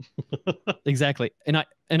 Exactly, and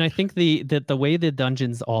I think the way the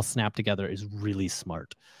dungeons all snap together is really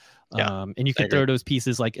smart. And you can throw those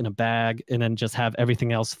pieces like in a bag, and then just have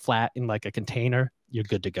everything else flat in like a container. You're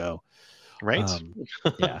good to go. Right.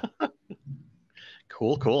 Yeah.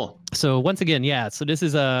 Cool. So once again, so this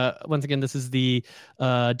is this is the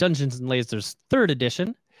Dungeons and Lasers 3rd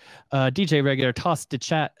edition. DJ Regular tossed the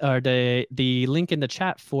chat or the link in the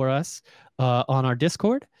chat for us on our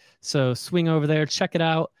Discord. So swing over there, check it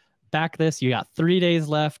out, back this. You got 3 days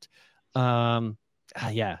left.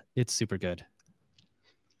 It's super good.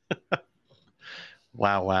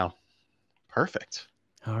 Wow. Perfect.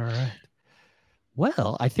 All right.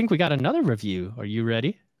 Well, I think we got another review. Are you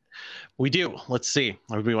ready? We do. Let's see.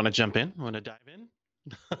 Do we want to jump in? Want to dive in?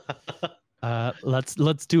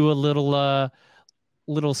 Let's do a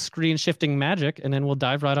little screen shifting magic, and then we'll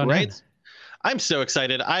dive right on in. I'm so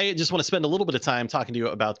excited. I just want to spend a little bit of time talking to you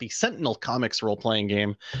about the Sentinel Comics role-playing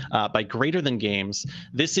game by Greater Than Games.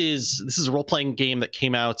 This is a role-playing game that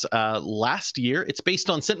came out last year. It's based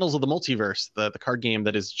on Sentinels of the Multiverse, the card game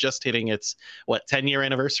that is just hitting its 10-year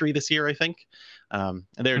anniversary this year, I think. And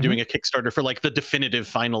they're doing a Kickstarter for like the definitive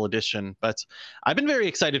final edition. But I've been very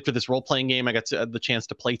excited for this role-playing game. I got the chance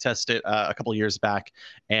to play test it a couple years back,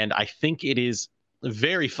 and I think it is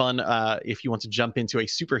very fun if you want to jump into a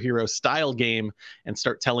superhero style game and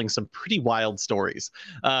start telling some pretty wild stories.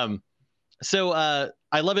 So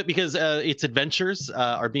I love it because its adventures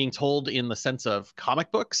are being told in the sense of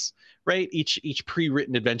comic books, right? Each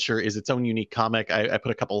pre-written adventure is its own unique comic. I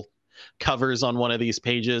put a couple covers on one of these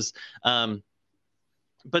pages.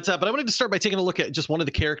 But I wanted to start by taking a look at just one of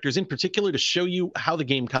the characters in particular to show you how the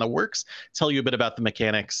game kind of works, tell you a bit about the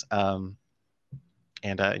mechanics,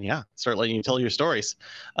 and start letting you tell your stories.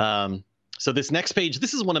 So this next page,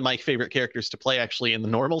 this is one of my favorite characters to play actually in the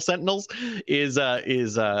normal Sentinels, is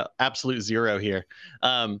Absolute Zero here.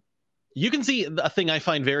 You can see a thing I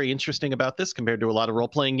find very interesting about this compared to a lot of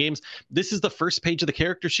role-playing games. This is the first page of the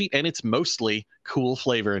character sheet, and it's mostly cool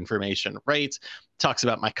flavor information, right? Talks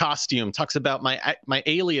about my costume, talks about my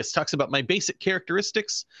alias, talks about my basic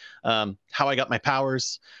characteristics, how I got my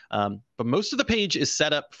powers. But most of the page is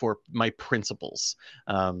set up for my principles.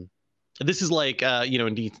 This is like,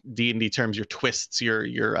 in D&D terms, your twists,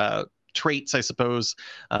 your traits, I suppose,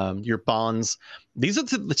 your bonds. These are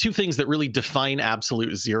the two things that really define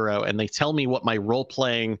Absolute Zero, and they tell me what my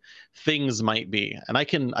role-playing things might be. And I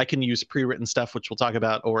can use pre-written stuff, which we'll talk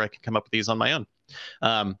about, or I can come up with these on my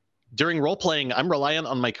own. During role-playing, I'm reliant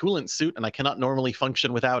on my coolant suit, and I cannot normally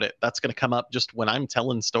function without it. That's going to come up just when I'm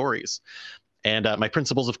telling stories. And my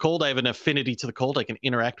principles of cold, I have an affinity to the cold. I can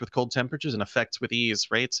interact with cold temperatures and effects with ease,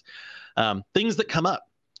 right? Things that come up.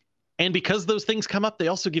 And because those things come up, they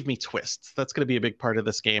also give me twists. That's going to be a big part of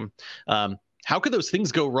this game. How could those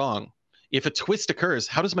things go wrong? If a twist occurs,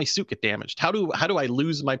 how does my suit get damaged? How do I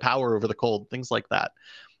lose my power over the cold? Things like that.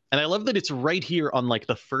 And I love that it's right here on like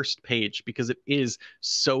the first page because it is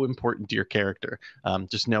so important to your character.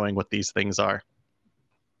 Just knowing what these things are.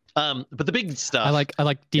 But the big stuff. I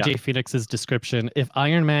like DJ Phoenix's description. If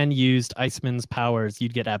Iron Man used Iceman's powers,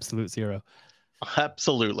 you'd get Absolute Zero.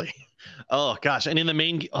 Absolutely. Oh gosh. And in the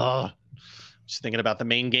main, just thinking about the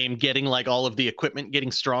main game, getting like all of the equipment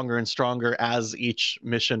getting stronger and stronger as each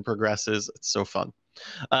mission progresses. It's so fun.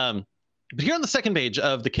 But here on the second page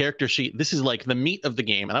of the character sheet, this is like the meat of the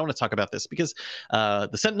game. And I want to talk about this because the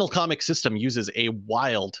Sentinel comic system uses a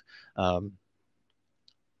wild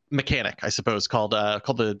mechanic, I suppose, called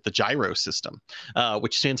the gyro system,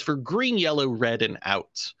 which stands for green, yellow, red, and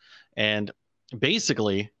out. And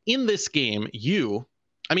basically, in this game,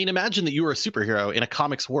 imagine that you are a superhero in a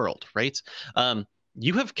comics world, right?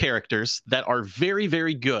 You have characters that are very,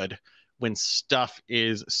 very good when stuff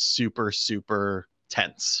is super, super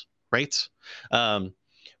tense, right?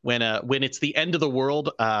 When it's the end of the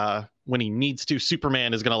world, when he needs to,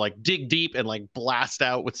 Superman is gonna like dig deep and like blast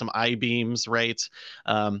out with some I-beams, right?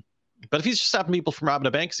 But if he's just stopping people from robbing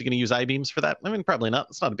a bank, is he gonna use I-beams for that? I mean, probably not.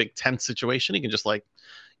 It's not a big tense situation. He can just like,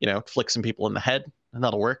 flick some people in the head, and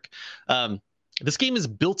that'll work. This game is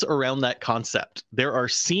built around that concept. There are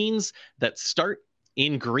scenes that start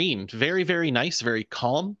in green, very, very nice, very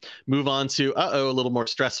calm, move on to, a little more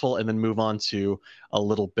stressful, and then move on to a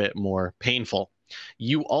little bit more painful.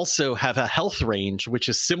 You also have a health range, which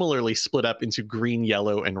is similarly split up into green,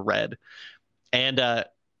 yellow, and red. And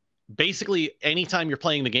basically, anytime you're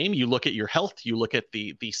playing the game, you look at your health, you look at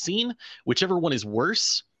the scene, whichever one is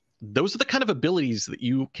worse, those are the kind of abilities that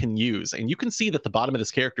you can use. And you can see that the bottom of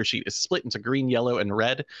this character sheet is split into green, yellow, and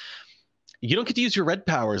red. You don't get to use your red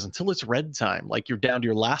powers until it's red time. Like you're down to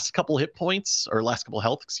your last couple hit points, or last couple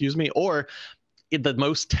health, or in the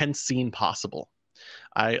most tense scene possible.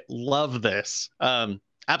 I love this.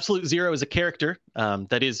 Absolute Zero is a character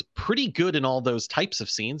that is pretty good in all those types of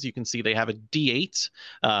scenes. You can see they have a D8.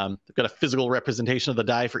 They've got a physical representation of the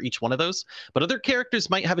die for each one of those. But other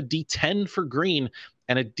characters might have a D10 for green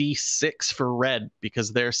and a D6 for red,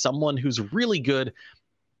 because there's someone who's really good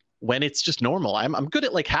when it's just normal. I'm good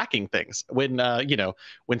at like hacking things. When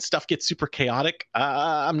when stuff gets super chaotic,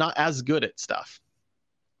 I'm not as good at stuff.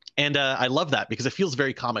 And I love that because it feels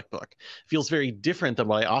very comic book. It feels very different than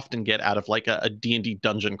what I often get out of like a D&D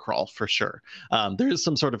dungeon crawl, for sure. There is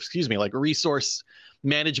some sort of, like resource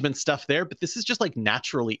management stuff there, but this is just like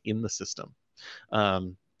naturally in the system,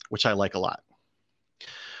 which I like a lot.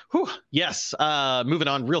 Whew, yes. Moving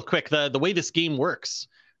on real quick. The way this game works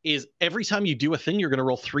is every time you do a thing, you're going to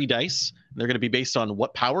roll 3 dice. They're going to be based on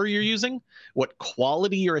what power you're using, what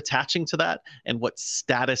quality you're attaching to that, and what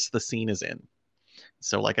status the scene is in.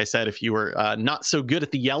 So like I said, if you were not so good at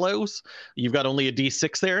the yellows, you've got only a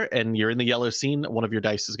D6 there, and you're in the yellow scene, one of your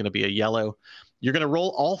dice is going to be a yellow. You're going to roll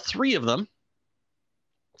all 3 of them,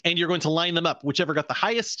 and you're going to line them up. Whichever got the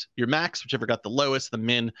highest, your max, whichever got the lowest, the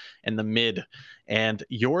min, and the mid. And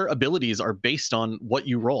your abilities are based on what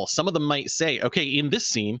you roll. Some of them might say, okay, in this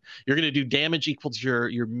scene, you're going to do damage equal to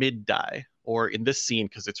your mid die. Or in this scene,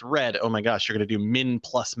 because it's red, oh my gosh, you're going to do min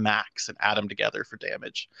plus max and add them together for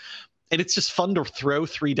damage. And it's just fun to throw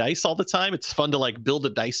 3 dice all the time. It's fun to like build a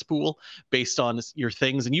dice pool based on your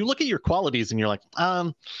things. And you look at your qualities and you're like, I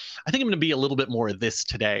think I'm going to be a little bit more of this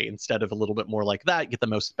today instead of a little bit more like that, get the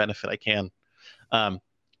most benefit I can.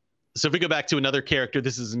 So if we go back to another character,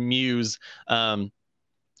 this is Muse.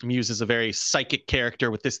 Muse is a very psychic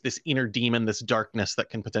character with this inner demon, this darkness that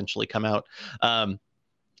can potentially come out.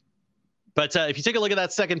 But if you take a look at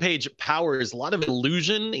that second page, powers, a lot of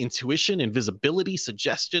illusion, intuition, invisibility,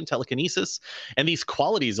 suggestion, telekinesis, and these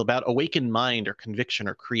qualities about awakened mind or conviction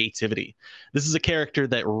or creativity. This is a character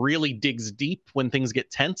that really digs deep when things get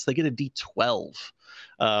tense. They get a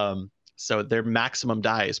D12. So their maximum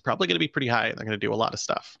die is probably going to be pretty high. They're going to do a lot of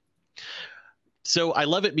stuff. So I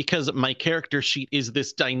love it because my character sheet is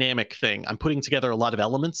this dynamic thing. I'm putting together a lot of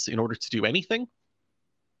elements in order to do anything.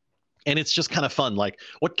 And it's just kind of fun. Like,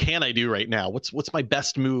 what can I do right now? What's my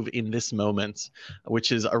best move in this moment?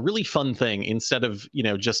 Which is a really fun thing instead of,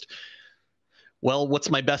 just, well, what's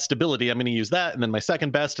my best ability? I'm going to use that. And then my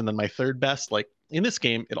second best and then my third best. Like in this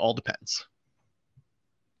game, it all depends.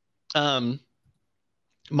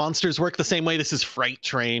 Monsters work the same way. This is Fright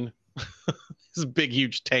Train. This big,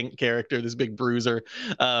 huge tank character, this big bruiser.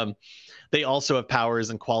 They also have powers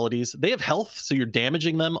and qualities. They have health, so you're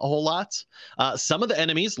damaging them a whole lot. Some of the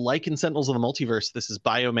enemies, like in Sentinels of the Multiverse, this is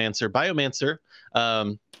Biomancer. Biomancer,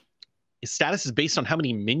 his status is based on how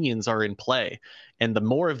many minions are in play. And the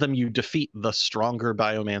more of them you defeat, the stronger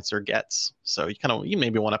Biomancer gets. So you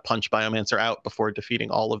maybe want to punch Biomancer out before defeating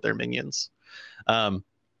all of their minions.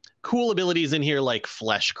 Cool abilities in here like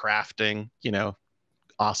flesh crafting,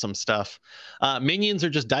 awesome stuff. Minions are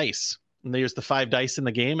just dice. And there's the 5 dice in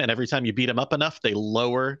the game, and every time you beat them up enough, they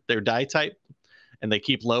lower their die type, and they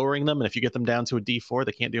keep lowering them. And if you get them down to a D4,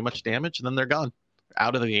 they can't do much damage, and then they're gone,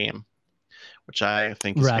 out of the game, which I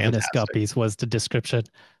think is Ravenous fantastic. Guppies was the description.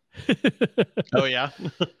 Oh yeah,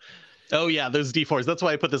 oh yeah, those D4s. That's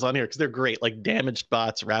why I put this on here, because they're great. Like damaged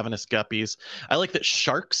bots, Ravenous Guppies. I like that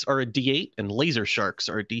sharks are a D8 and laser sharks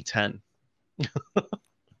are a D10.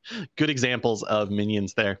 Good examples of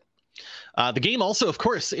minions there. The game also, of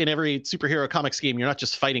course, in every superhero comics game, you're not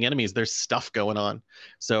just fighting enemies, there's stuff going on.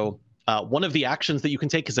 So one of the actions that you can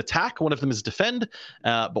take is attack, one of them is defend,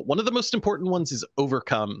 but one of the most important ones is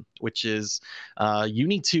overcome, which is you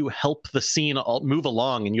need to help the scene move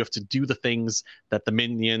along, and you have to do the things that the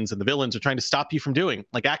minions and the villains are trying to stop you from doing,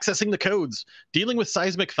 like accessing the codes, dealing with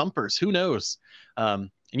seismic thumpers, who knows?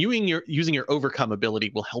 And using your overcome ability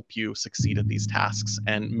will help you succeed at these tasks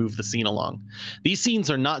and move the scene along. These scenes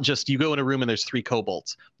are not just you go in a room and there's 3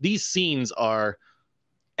 kobolds. These scenes are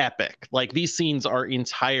epic. Like these scenes are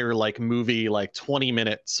entire like movie, like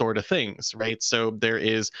 20-minute sort of things, right? So there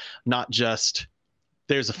is not just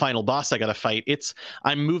there's a final boss I got to fight. It's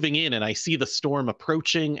I'm moving in and I see the storm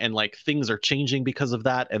approaching and like things are changing because of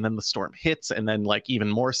that. And then the storm hits and then like even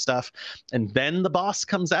more stuff. And then the boss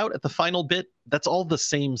comes out at the final bit. That's all the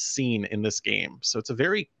same scene in this game. So it's a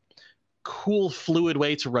very cool, fluid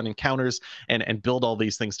way to run encounters and build all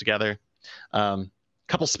these things together.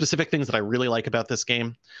 Couple specific things that I really like about this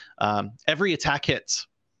game. Every attack hits.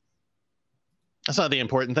 That's not the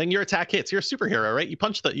important thing. Your attack hits. You're a superhero, right? You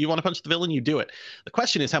want to punch the villain, you do it. The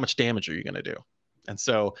question is, how much damage are you going to do? And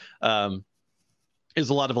so there's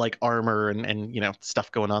a lot of like armor and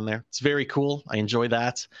stuff going on there. It's very cool. I enjoy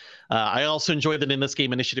that. I also enjoy that in this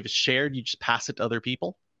game, initiative is shared. You just pass it to other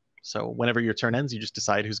people. So whenever your turn ends, you just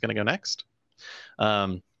decide who's going to go next.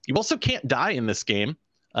 You also can't die in this game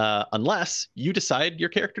unless you decide your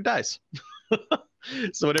character dies.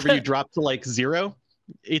 So whenever you drop to like 0,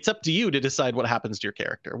 it's up to you to decide what happens to your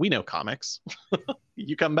character. We know comics.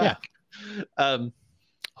 You come back.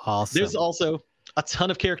 Awesome. There's also a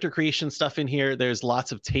ton of character creation stuff in here. There's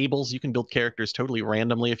lots of tables. You can build characters totally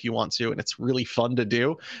randomly if you want to, and it's really fun to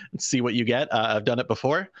do and see what you get. I've done it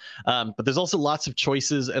before. But there's also lots of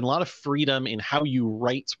choices and a lot of freedom in how you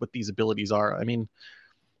write what these abilities are. I mean,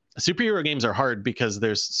 superhero games are hard because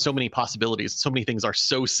there's so many possibilities. So many things are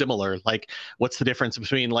so similar. Like, what's the difference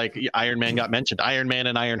between, like, Iron Man got mentioned, Iron Man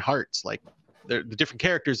and Iron Hearts? Like, they're the different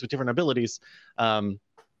characters with different abilities.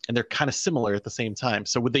 And they're kind of similar at the same time.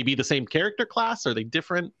 So would they be the same character class? Are they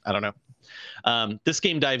different? I don't know. This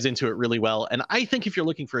game dives into it really well. And I think if you're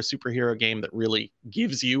looking for a superhero game that really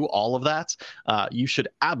gives you all of that, you should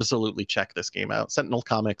absolutely check this game out. Sentinel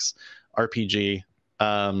Comics RPG.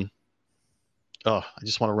 I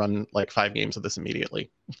just want to run like 5 games of this immediately.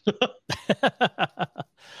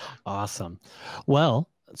 Awesome. Well,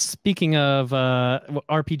 speaking of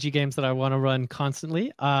RPG games that I want to run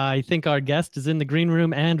constantly, I think our guest is in the green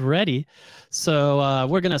room and ready. So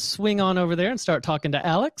we're going to swing on over there and start talking to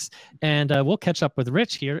Alex, and we'll catch up with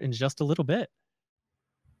Rich here in just a little bit.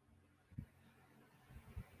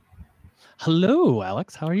 Hello,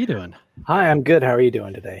 Alex. How are you doing? Hi, I'm good. How are you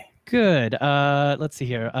doing today? Good. Let's see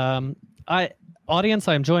here. Audience,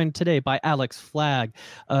 I'm joined today by Alex Flagg,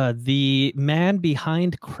 the man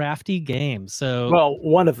behind Crafty Games. So, well,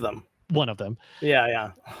 one of them. One of them.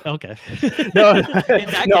 Yeah. Okay. No, in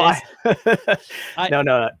that case,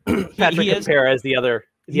 no. Patrick Compare as the other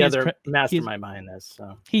mastermind behind this.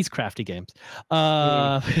 So. He's Crafty Games.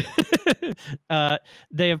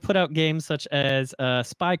 They have put out games such as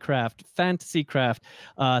Spycraft, Fantasycraft,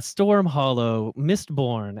 Storm Hollow,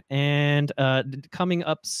 Mistborn, and coming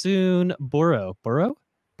up soon, Buru.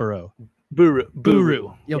 Buru.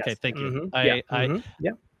 Okay, yes. thank you.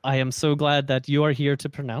 Mm-hmm. I am so glad that you are here to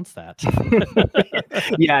pronounce that.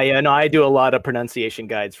 Yeah. No, I do a lot of pronunciation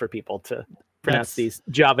guides for people to pronounce these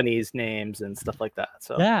Javanese names and stuff like that.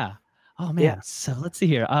 So yeah. Oh man. Yeah. So let's see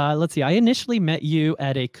here. Let's see. I initially met you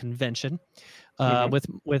at a convention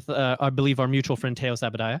with I believe our mutual friend Teo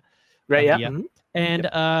Sabadaya. Right. Yeah. Mm-hmm.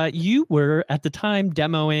 And you were at the time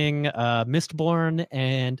demoing Mistborn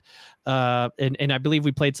and I believe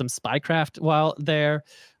we played some Spycraft while there.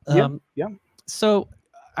 Yeah. So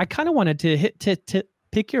I kind of wanted to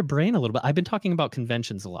pick your brain a little bit. I've been talking about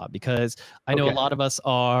conventions a lot because I know a lot of us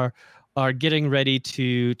are getting ready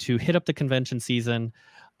to hit up the convention season,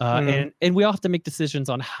 and we all have to make decisions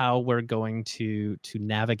on how we're going to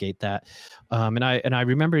navigate that. And I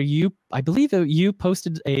remember I believe you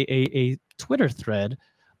posted a Twitter thread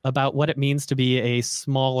about what it means to be a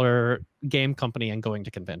smaller game company and going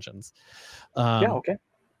to conventions. Okay.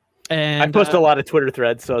 And I post a lot of Twitter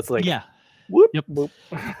threads, so it's like whoop, yep. Whoop.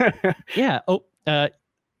 Yeah.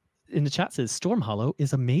 In the chat says Storm Hollow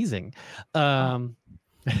is amazing.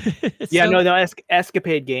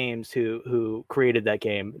 Escapade Games who created that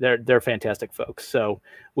game, they're fantastic folks. So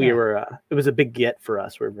we were it was a big get for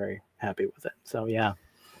us. We're very happy with it. So yeah,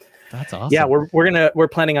 that's awesome. Yeah, we're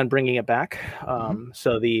planning on bringing it back.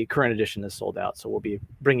 So the current edition is sold out. So we'll be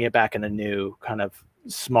bringing it back in a new kind of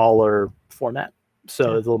smaller format.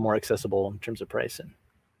 So it's a little more accessible in terms of price and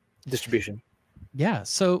distribution. Yeah.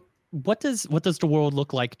 So what does the world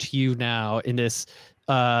look like to you now in this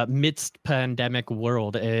midst pandemic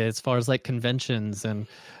world, as far as like conventions, and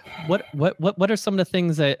what are some of the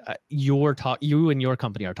things that you and your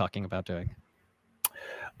company are talking about doing?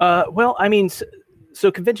 Well, I mean,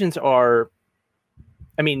 so conventions are,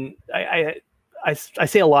 I mean, I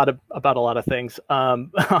say a lot about a lot of things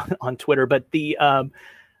on Twitter, but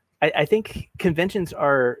I think conventions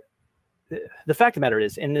are, the fact of the matter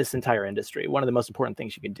is, in this entire industry, one of the most important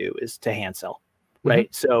things you can do is to hand sell, right?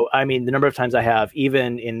 Mm-hmm. So, I mean, the number of times I have,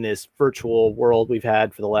 even in this virtual world we've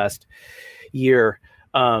had for the last year,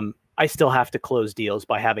 I still have to close deals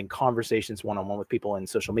by having conversations one-on-one with people in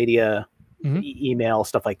social media, email,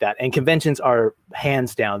 stuff like that. And conventions are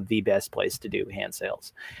hands down the best place to do hand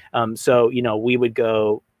sales. So, you know, we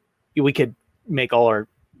could make all our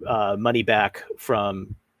money back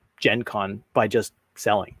from Gen Con by just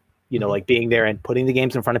selling. You know, like being there and putting the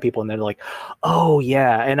games in front of people, and they're like, "Oh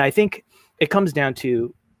yeah." And I think it comes down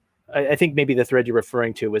to, I think maybe the thread you're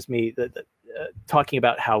referring to was me talking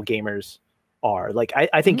about how gamers are. Like,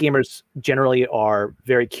 I think gamers generally are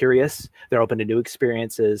very curious. They're open to new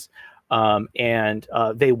experiences, and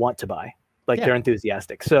they want to buy. Like, they're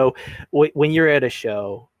enthusiastic. So when you're at a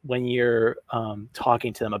show, when you're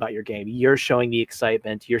talking to them about your game, you're showing the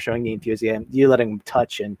excitement, you're showing the enthusiasm, you're letting them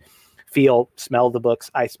touch and feel, smell the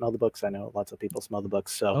books. I smell the books. I know lots of people smell the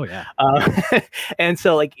books. So, and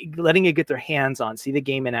so like letting it get their hands on, see the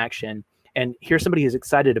game in action, and here's somebody who's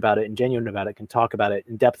excited about it and genuine about it, can talk about it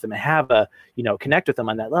in depth and have a, connect with them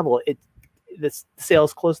on that level, the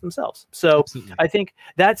sales close themselves. So Absolutely. I think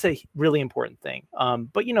that's a really important thing.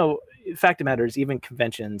 But fact of the matter is, even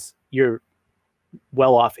conventions, you're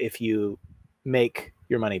well off if you make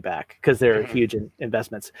your money back, because they're huge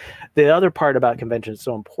investments. The other part about conventions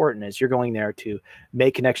so important is you're going there to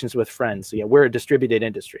make connections with friends. So we're a distributed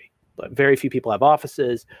industry, but very few people have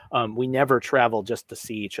offices. We never travel just to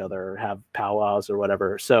see each other or have powwows or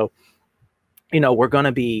whatever. So, we're going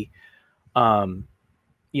to be, so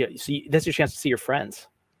that's your chance to see your friends.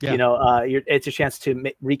 Yeah. It's a chance to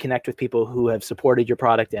reconnect with people who have supported your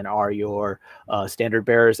product and are your standard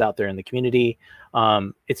bearers out there in the community.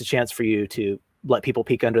 It's a chance for you to let people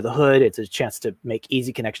peek under the hood. It's a chance to make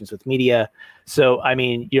easy connections with media. So,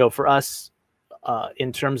 for us,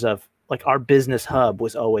 in terms of like our business hub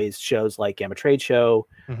was always shows like Gamma Trade Show,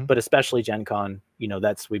 but especially Gen Con.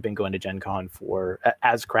 We've been going to Gen Con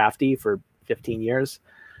as Crafty for 15 years.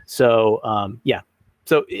 So,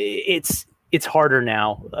 so it's harder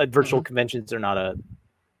now. Virtual conventions are not a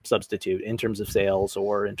substitute in terms of sales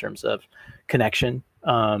or in terms of connection.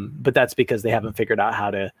 But that's because they haven't figured out how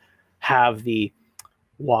to have the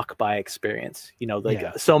walk by experience.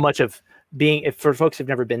 So much of for folks who've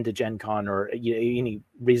never been to Gen Con or any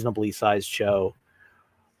reasonably sized show,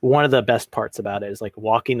 one of the best parts about it is like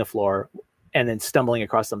walking the floor and then stumbling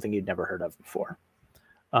across something you'd never heard of before.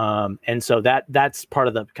 And so that's part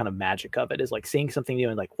of the kind of magic of it, is like seeing something new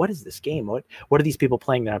and like, what is this game? What are these people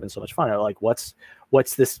playing? They're having so much fun. Or like, what's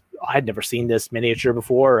this? I'd never seen this miniature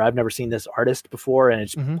before, or I've never seen this artist before. And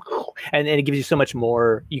it's, and it gives you so much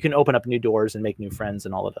more. You can open up new doors and make new friends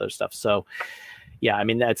and all of that other stuff. So yeah,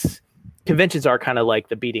 conventions are kind of like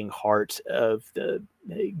the beating heart of the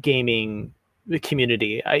gaming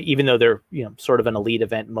community. Even though they're, sort of an elite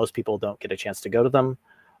event, most people don't get a chance to go to them.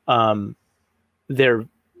 There's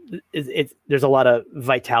a lot of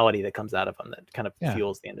vitality that comes out of them that kind of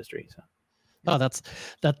fuels the industry. So. Oh, that's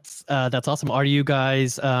awesome. Are you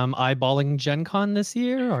guys eyeballing Gen Con this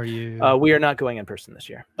year? Are you? We are not going in person this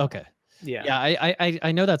year. Okay. Yeah. Yeah.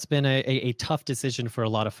 I know that's been a tough decision for a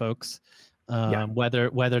lot of folks,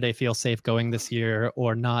 whether they feel safe going this year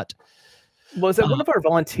or not. Was that one of our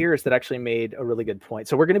volunteers that actually made a really good point?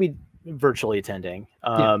 So we're going to be virtually attending,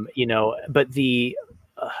 but the,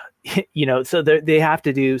 so they have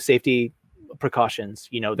to do safety precautions.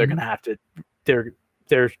 They're going to have to,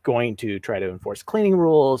 they're going to try to enforce cleaning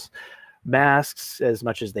rules, masks as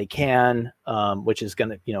much as they can, which is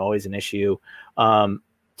going to, always an issue,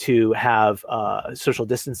 to have social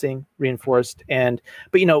distancing reinforced. But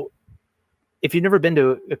if you've never been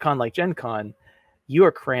to a con like Gen Con, you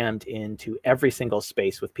are crammed into every single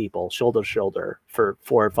space with people shoulder to shoulder for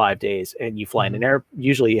 4 or 5 days. And you fly in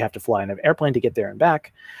usually you have to fly in an airplane to get there and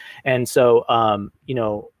back. And so,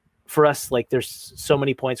 for us, like there's so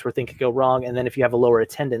many points where things could go wrong. And then if you have a lower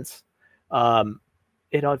attendance,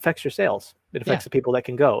 it affects your sales. It affects the people that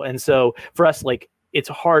can go. And so for us, like it's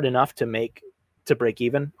hard enough to break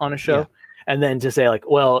even on a show. Yeah. And then to say like,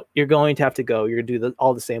 well, you're going to have to go, you're going to do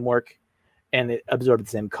all the same work and absorb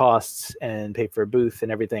the same costs and pay for a booth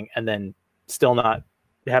and everything. And then still not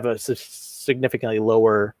have a significantly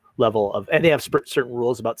lower level of, and they have certain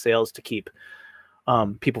rules about sales to keep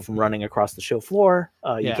people from running across the show floor.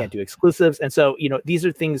 You can't do exclusives. And so, these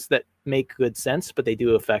are things that make good sense, but they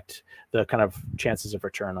do affect the kind of chances of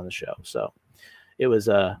return on the show. So it was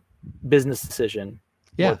a business decision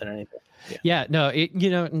more than anything. Yeah, no,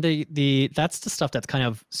 that's the stuff that's kind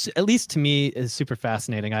of, at least to me, is super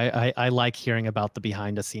fascinating. I like hearing about the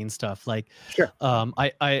behind the scenes stuff. Like, sure.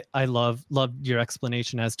 I love your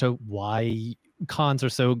explanation as to why cons are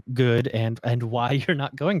so good and why you're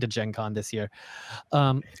not going to Gen Con this year.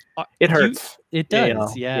 It hurts. It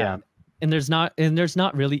does. Yeah. And there's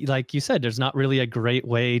not really, like you said, there's not really a great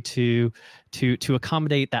way to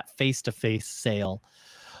accommodate that face-to-face sale.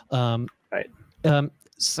 Right.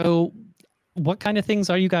 So what kind of things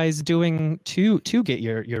are you guys doing to get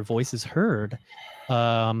your voices heard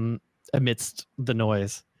amidst the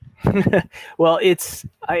noise? Well,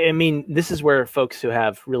 I mean, this is where folks who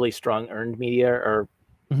have really strong earned media are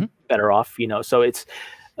better off, so it's,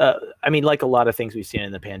 I mean, like a lot of things we've seen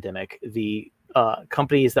in the pandemic, the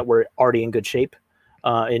companies that were already in good shape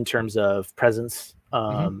in terms of presence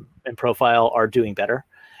and profile are doing better.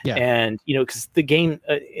 Yeah. And, because the game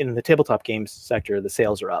in the tabletop games sector, the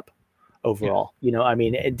sales are up overall. Yeah. I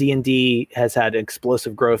mean, D&D has had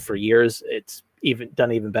explosive growth for years. It's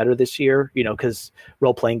done even better this year, because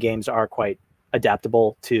role-playing games are quite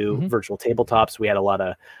adaptable to virtual tabletops. We had a lot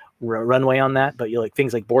of runway on that, but you like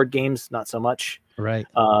things like board games, not so much. Right.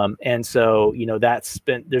 And so, you know, there's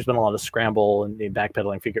been a lot of scramble and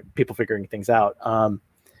backpedaling, people figuring things out.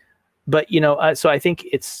 But, you know, so I think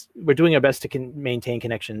we're doing our best to maintain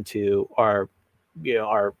connection to our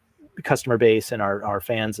customer base and our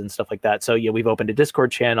fans and stuff like that. So, yeah, we've opened a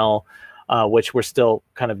Discord channel, which we're still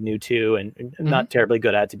kind of new to and not terribly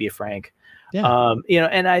good at, to be frank. Yeah. You know,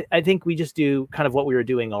 and I think we just do kind of what we were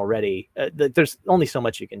doing already. There's only so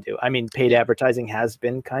much you can do. I mean, paid advertising has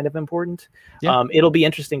been kind of important. Yeah. It'll be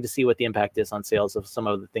interesting to see what the impact is on sales of some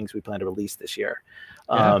of the things we plan to release this year.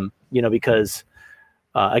 You know, because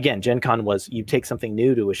again, Gen Con was, you take something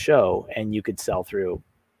new to a show and you could sell through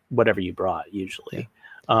whatever you brought usually.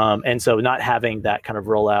 And so not having that kind of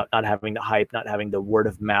rollout, not having the hype, not having the word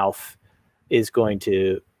of mouth is going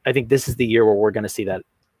to, I think this is the year where we're going to see that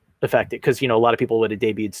affected, because, you know, a lot of people would have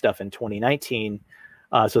debuted stuff in 2019.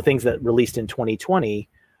 So things that released in 2020,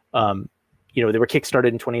 you know, they were kickstarted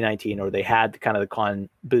in 2019, or they had kind of the con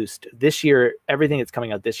boost. This year, everything that's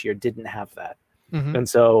coming out this year didn't have that. And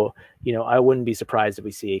so, you know, I wouldn't be surprised if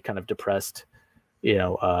we see kind of depressed, you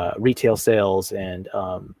know, retail sales and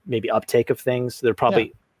maybe uptake of things. They're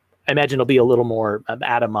probably, I imagine it'll be a little more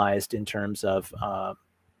atomized in terms of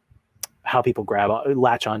how people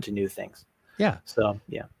latch on to new things. Yeah. So,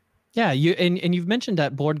 yeah. Yeah, you've mentioned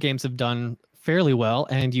that board games have done fairly well,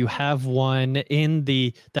 and you have one that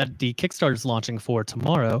the Kickstarter is launching for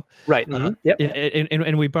tomorrow. Right. Yep.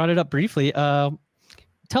 And we brought it up briefly.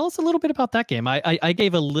 Tell us a little bit about that game. I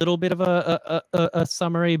gave a little bit of a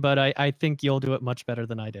summary, but I think you'll do it much better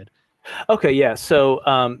than I did. Okay. Yeah.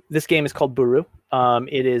 So this game is called Buru.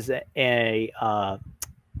 It is a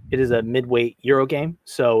mid-weight Euro game.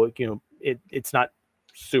 So, you know, it's not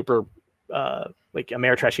super like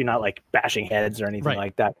Ameritrash, you're not like bashing heads or anything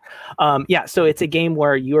like that. Yeah, so it's a game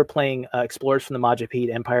where you are playing explorers from the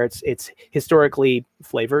Majapahit Empire. It's historically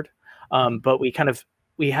flavored, but we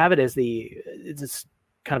have it as it's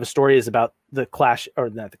kind of a story is about the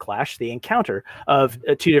encounter of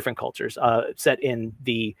two different cultures set in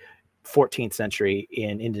the 14th century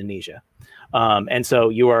in Indonesia. And so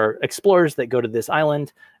you are explorers that go to this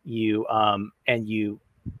island, and you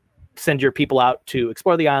send your people out to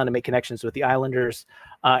explore the island and make connections with the islanders,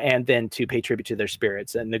 and then to pay tribute to their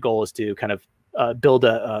spirits. And the goal is to kind of build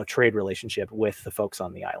a trade relationship with the folks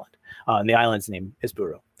on the island. And the island's name is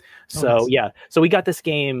Buru. So so we got this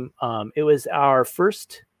game. It was our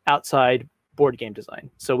first outside board game design.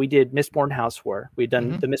 So we did Mistborn House War. We'd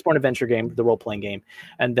done the Mistborn Adventure game, the role-playing game,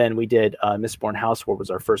 and then we did Mistborn House War was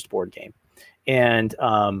our first board game. And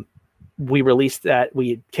we released that.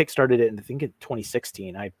 We kickstarted it in, I think, in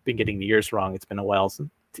 2016. I've been getting the years wrong. It's been a while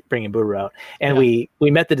since bringing Buru out. And we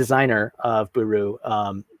met the designer of Buru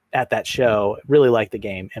at that show. Really liked the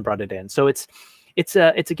game and brought it in. So it's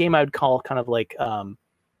a game I would call kind of like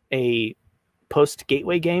a post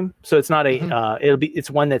gateway game. So it's not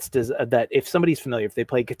it's one that if somebody's familiar, if they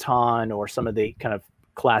play Catan or some of the kind of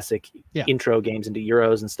classic intro games into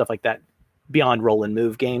Euros and stuff like that, beyond roll and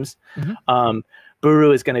move games,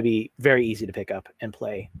 Buru is going to be very easy to pick up and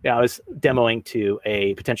play. Yeah, I was demoing to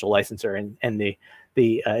a potential licensor, and it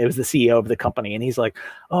was the CEO of the company, and he's like,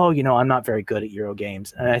 "Oh, you know, I'm not very good at Euro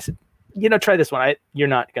games." And I said, "You know, try this one. You're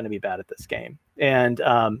not going to be bad at this game." And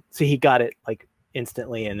so he got it like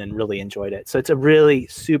instantly, and then really enjoyed it. So it's a really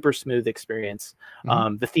super smooth experience.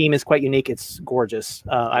 The theme is quite unique. It's gorgeous.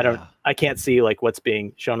 I can't see like what's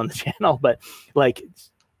being shown on the channel, but like,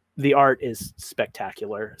 the art is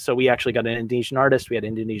spectacular. So we actually got an Indonesian artist. We had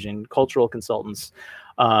Indonesian cultural consultants.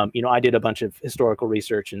 You know, I did a bunch of historical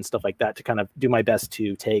research and stuff like that to kind of do my best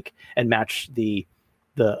to take and match the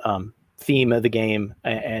theme of the game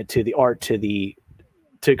and to the art,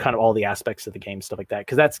 to kind of all the aspects of the game, stuff like that.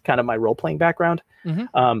 Because that's kind of my role-playing background.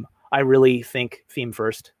 I really think theme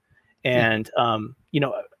first. And, you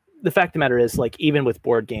know, the fact of the matter is, like, even with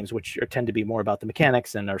board games, which tend to be more about the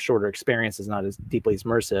mechanics and are shorter experiences, not as deeply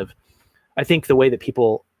immersive, I think the way that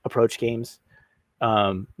people approach games,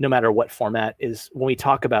 no matter what format, is when we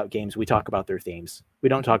talk about games, we talk about their themes. We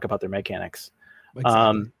don't talk about their mechanics.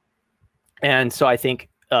 Exactly. And so I think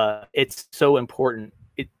it's so important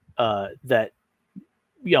that,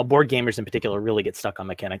 you know, board gamers in particular really get stuck on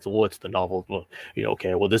mechanics. Well, what's the novel? Well, you know,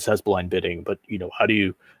 okay, well, this has blind bidding, but, you know, how do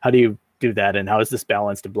you do that, and how is this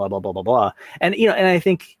balanced, and blah blah blah blah blah. And, you know, and I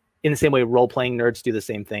think in the same way, role-playing nerds do the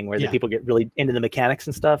same thing, where the people get really into the mechanics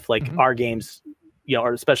and stuff. Like our games, you know,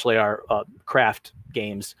 or especially our craft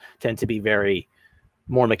games, tend to be very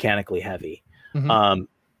more mechanically heavy.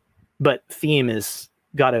 But theme is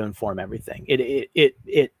got to inform everything.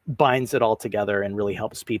 It binds it all together and really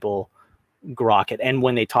helps people grok it. And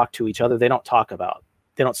when they talk to each other, they don't talk about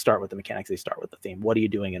don't start with the mechanics, they start with the theme. What are you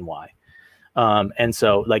doing and why? And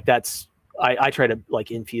so like that's I try to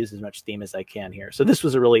like infuse as much theme as I can here. So this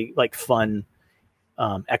was a really like fun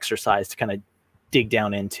exercise to kind of dig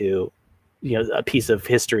down into, you know, a piece of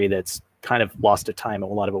history that's kind of lost to time,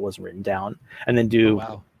 and a lot of it wasn't written down, and then do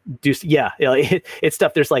yeah, you know, it's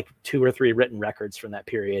stuff. There's like 2 or 3 written records from that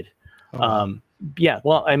period. Yeah,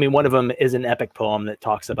 well, I mean, one of them is an epic poem that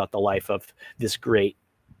talks about the life of this great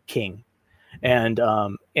king, and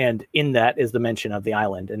in that is the mention of the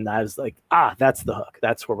island, and I was like, that's the hook.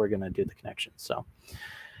 That's where we're gonna do the connection. So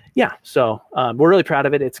yeah, so we're really proud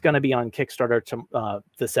of it. It's going to be on Kickstarter to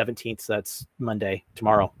the 17th. So that's Monday,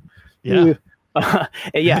 tomorrow. Yeah.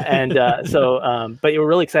 Yeah. And but we're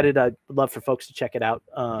really excited. I'd love for folks to check it out.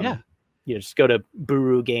 Yeah. You know, just go to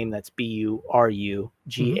Buru Game. That's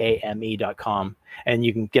BURUGAME.com. And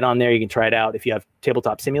you can get on there. You can try it out. If you have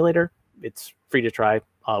Tabletop Simulator, it's free to try.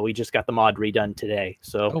 We just got the mod redone today.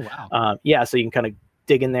 So, yeah, so you can kind of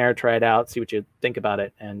dig in there, try it out, see what you think about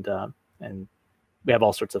it. And we have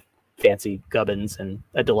all sorts of fancy gubbins and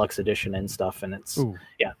a deluxe edition and stuff. And it's,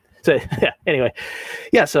 yeah. So yeah, anyway,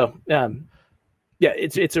 yeah. So, yeah,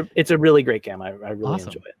 it's a really great game. I really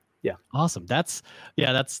enjoy it. Yeah. Awesome. That's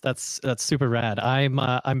super rad.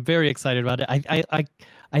 I'm very excited about it.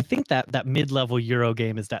 I think that mid-level Euro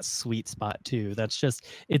game is that sweet spot too. That's just,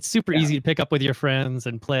 it's super easy to pick up with your friends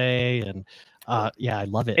and play, and yeah, I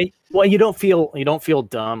love it. Well, you don't feel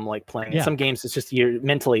dumb like playing. Yeah. Some games it's just you're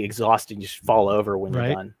mentally exhausted, you just fall over when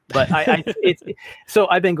you're done. But so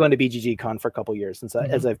I've been going to BGG Con for a couple of years since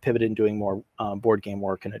as I've pivoted and doing more board game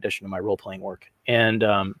work in addition to my role playing work. And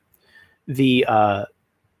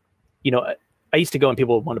you know, I used to go and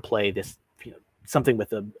people would want to play this, you know, something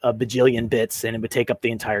with a bajillion bits, and it would take up the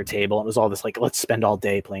entire table. It was all this like, let's spend all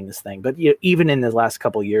day playing this thing. But you know, even in the last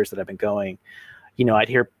couple of years that I've been going, you know, I'd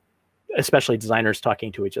hear especially designers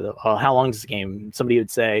talking to each other. Oh, how long is this game? Somebody would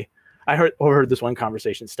say, I heard this one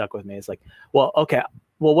conversation stuck with me. It's like, well, okay,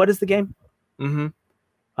 well, what is the game?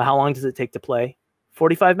 How long does it take to play?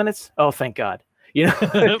 45 minutes? Oh, thank God. You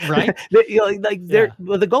know, right? You know, like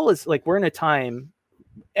well, the goal is like, we're in a time,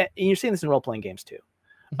 and you're seeing this in role-playing games too,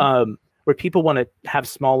 where people want to have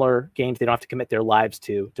smaller games they don't have to commit their lives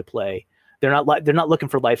to play. They're not looking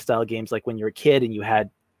for lifestyle games like when you were a kid and you had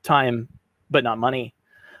time but not money.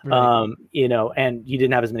 Right. You know, and you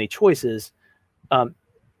didn't have as many choices.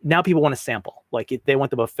 Now people want to sample, like they want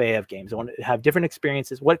the buffet of games. They want to have different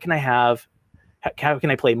experiences. What can I have? How can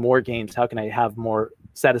I play more games? How can I have more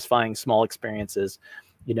satisfying small experiences?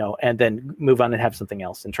 You know, and then move on and have something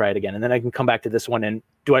else and try it again. And then I can come back to this one. And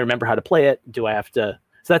do I remember how to play it? Do I have to?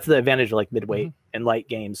 So that's the advantage of like midweight and light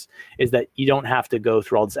games, is that you don't have to go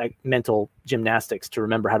through all this mental gymnastics to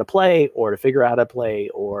remember how to play or to figure out how to play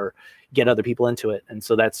or get other people into it. And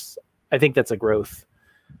so I think that's a growth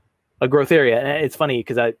area. And it's funny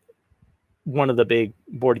because one of the big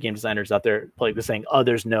board game designers out there like was saying,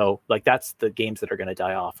 there's no, like, that's the games that are going to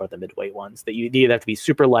die off are the midweight ones, that you either have to be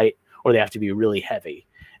super light or they have to be really heavy.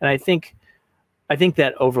 And I think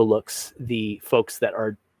that overlooks the folks that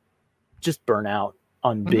are just burnt out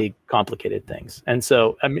on big complicated things. And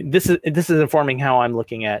so, I mean, this is informing how I'm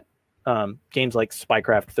looking at games like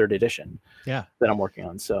Spycraft 3rd edition that I'm working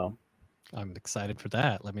on. So I'm excited for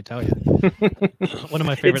that. Let me tell you, one of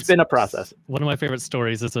my favorites. It's been a process. One of my favorite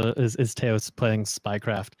stories is Teos playing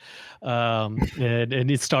Spycraft, and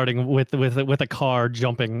he's starting with a car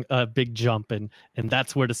jumping a big jump, and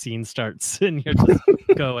that's where the scene starts, and you're just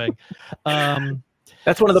going.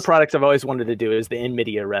 That's one of the products I've always wanted to do, is the in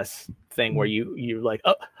media res thing, where you're like,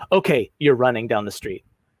 oh, okay, you're running down the street.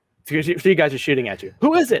 Three guys are shooting at you.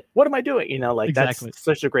 Who is it? What am I doing? You know, like that's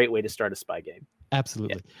such a great way to start a spy game.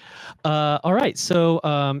 Absolutely. Yeah. All right.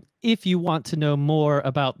 So if you want to know more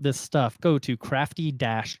about this stuff, go to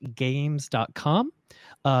crafty-games.com,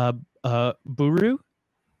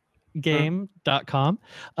 burugame.com.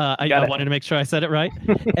 I wanted to make sure I said it right.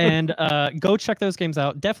 And go check those games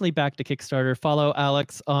out. Definitely back to Kickstarter. Follow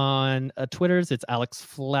Alex on Twitters. It's Alex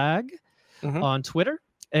Flagg on Twitter.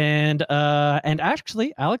 And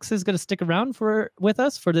actually, Alex is going to stick around with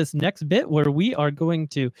us for this next bit, where we are going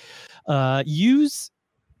to use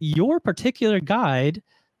your particular guide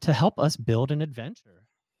to help us build an adventure.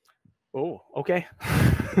 Oh, okay.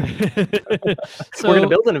 So we're going to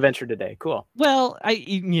build an adventure today. Cool. Well,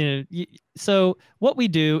 so what we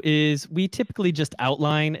do is we typically just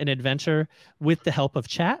outline an adventure with the help of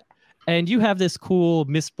chat. And you have this cool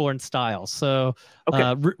Mistborn style. So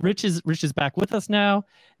Rich is back with us now.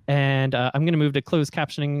 And I'm going to move to closed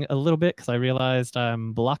captioning a little bit because I realized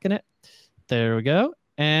I'm blocking it. There we go.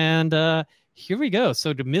 And here we go.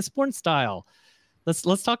 So the Mistborn style. let's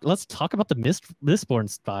talk about the Mistborn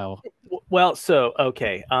style. Well, so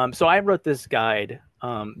okay, so I wrote this guide.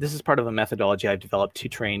 This is part of a methodology I've developed to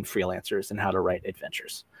train freelancers in how to write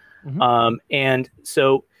adventures. And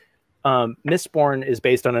so Mistborn is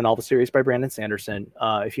based on a novel series by Brandon Sanderson.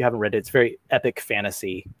 If you haven't read it, it's very epic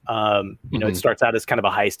fantasy. You know, it starts out as kind of a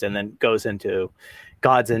heist and then goes into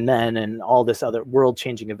gods and men and all this other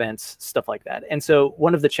world-changing events, stuff like that. And so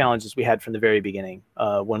one of the challenges we had from the very beginning,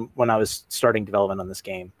 when I was starting development on this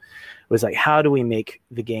game, was like, how do we make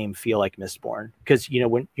the game feel like Mistborn? Because, you know,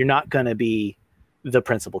 when you're not going to be the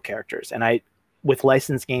principal characters, and with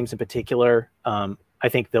licensed games in particular, I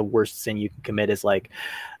think the worst sin you can commit is like,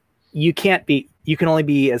 you can only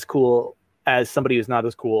be as cool as somebody who's not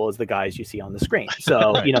as cool as the guys you see on the screen.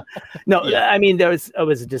 So, you know, I mean, there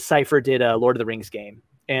was Decipher did a Lord of the Rings game,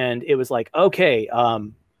 and it was like, okay,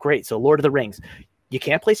 great. So Lord of the Rings, you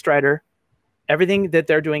can't play Strider. Everything that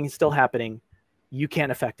they're doing is still happening. You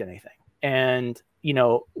can't affect anything. And, you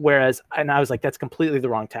know, and I was like, that's completely the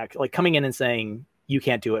wrong tack. Like coming in and saying you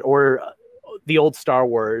can't do it, or the old Star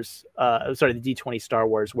Wars, the D20 Star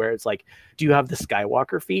Wars, where it's like, do you have the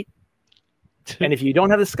Skywalker feat? And if you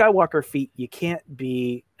don't have the Skywalker feat, you can't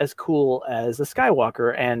be as cool as the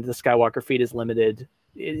Skywalker, and the Skywalker feat is limited.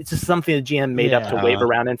 It's just something the GM made up to wave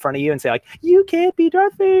around in front of you and say like, you can't be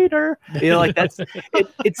Darth Vader. You know, like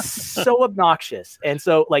it's so obnoxious. And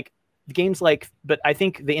so like the games but I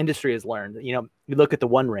think the industry has learned, you know, you look at the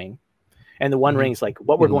One Ring, and the One Ring's like,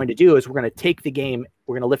 what we're going to do is we're going to take the game,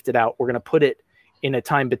 we're going to lift it out, we're going to put it in a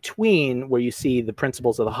time between where you see the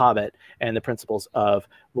principles of The Hobbit and the principles of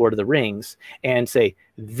Lord of the Rings, and say,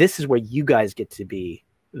 this is where you guys get to be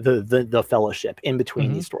the fellowship in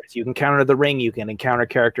between these stories. You can encounter the ring, you can encounter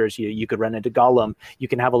characters, you could run into Gollum, you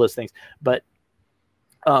can have all those things, but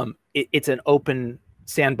it's an open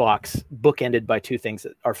sandbox bookended by two things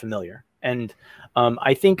that are familiar. And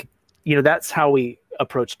I think, you know, that's how we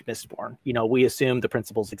approached Mistborn. You know, we assume the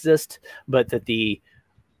principles exist, but that the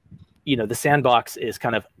sandbox is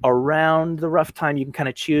kind of around the rough time. You can kind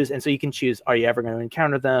of choose. And so you can choose, are you ever going to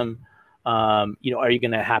encounter them? You know, are you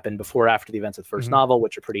going to happen before or after the events of the first novel,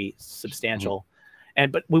 which are pretty substantial.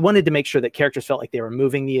 But we wanted to make sure that characters felt like they were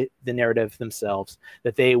moving the narrative themselves,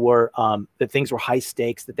 that they were, that things were high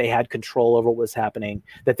stakes, that they had control over what was happening,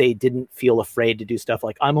 that they didn't feel afraid to do stuff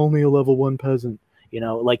like, I'm only a level 1 peasant, you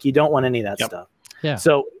know, like you don't want any of that stuff. Yeah.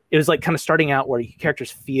 So it was like kind of starting out where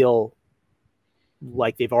characters feel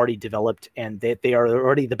like they've already developed and they are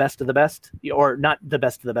already the best of the best, or not the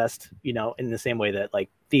best of the best, you know, in the same way that like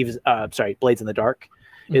Blades in the Dark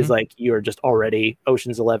is like, you're just already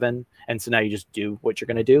Ocean's 11. And so now you just do what you're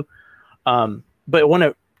going to do. But I want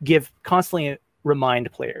to constantly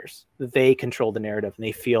remind players that they control the narrative and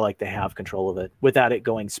they feel like they have control of it without it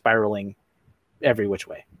going spiraling every which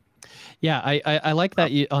way. Yeah, I like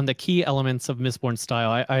that on the key elements of Mistborn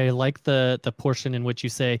style. I like the portion in which you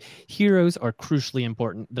say heroes are crucially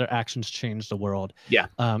important. Their actions change the world. Yeah.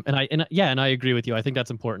 And I agree with you. I think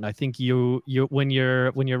that's important. I think you when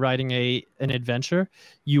you're writing an adventure,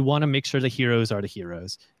 you want to make sure the heroes are the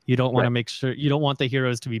heroes. You don't want to make sure you don't want the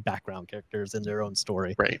heroes to be background characters in their own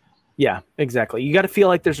story. Right. Yeah, exactly. You got to feel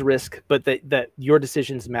like there's risk, but that your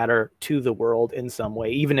decisions matter to the world in some way,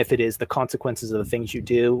 even if it is the consequences of the things you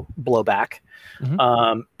do blow back.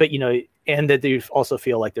 But you know, and that you also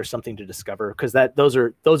feel like there's something to discover, because those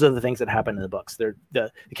are the things that happen in the books.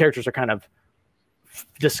 The characters are kind of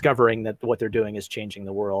discovering that what they're doing is changing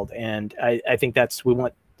the world, and I think we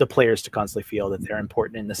want the players to constantly feel that they're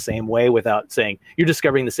important in the same way, without saying you're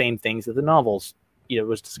discovering the same things that the novels, you know,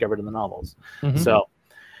 was discovered in the novels. So.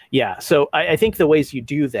 Yeah, so I think the ways you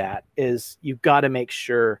do that is you've got to make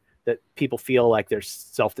sure that people feel like they're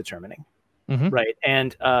self-determining, right?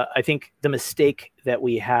 And I think the mistake that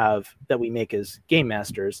we make as game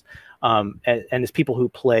masters, and as people who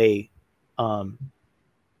play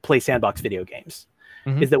sandbox video games,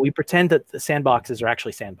 is that we pretend that the sandboxes are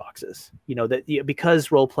actually sandboxes. You know, that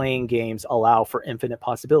because role-playing games allow for infinite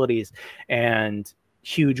possibilities and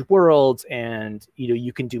huge worlds, and you know,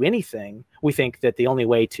 you can do anything, we think that the only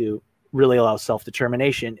way to really allow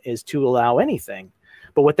self-determination is to allow anything.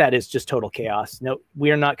 But what that is, just total chaos. No, we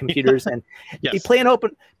are not computers. And you play an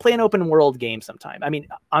open world game sometime. I mean,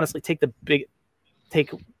 honestly, take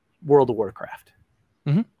World of Warcraft.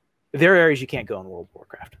 There are areas you can't go in World of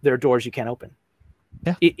Warcraft. There are doors you can't open.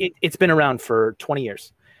 Yeah. It's been around for 20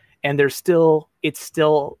 years, and it's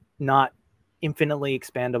still not infinitely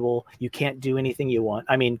expandable. You can't do anything you want.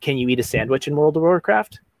 I mean, can you eat a sandwich in World of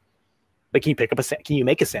Warcraft? Like, can you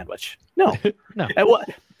make a sandwich? No. No.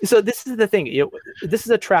 So this is the thing. You know, this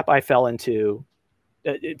is a trap I fell into,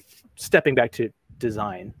 stepping back to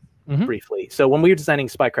design. briefly. So when we were designing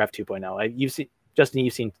Spycraft 2.0, you've seen, Justin,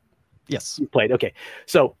 you've seen, Yes, you played. Okay,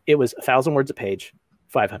 so it was 1,000 words a page,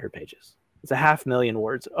 500 pages. It's 500,000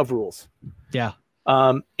 words of rules. Yeah.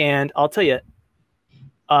 And I'll tell you,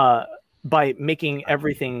 by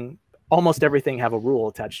making almost everything have a rule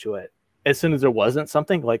attached to it, as soon as there wasn't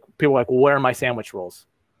something, like people were like, well, where are my sandwich rules?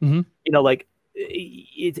 Mm-hmm. You know, like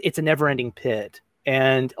it's a never ending pit.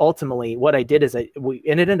 And ultimately what I did is it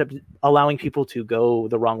ended up allowing people to go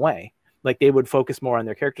the wrong way. Like they would focus more on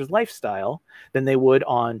their character's lifestyle than they would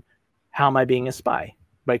on how am I being a spy,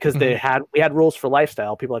 right? Because we had rules for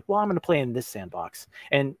lifestyle. People were like, well, I'm going to play in this sandbox.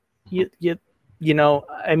 And you know,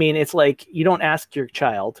 I mean, it's like you don't ask your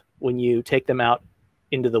child when you take them out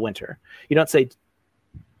into the winter. You don't say,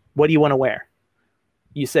 what do you want to wear?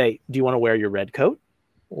 You say, do you want to wear your red coat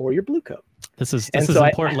or your blue coat? This is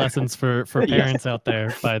important lessons for parents out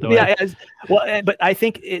there, by the way. Yeah, well, but I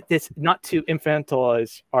think it's not to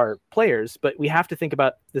infantilize our players, but we have to think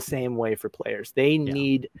about the same way for players. They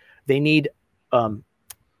need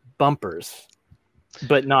bumpers,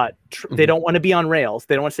 but not. They don't want to be on rails.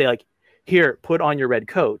 They don't want to say like, here, put on your red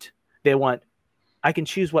coat. They want, I can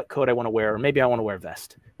choose what coat I want to wear, or maybe I want to wear a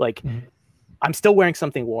vest. Like, I'm still wearing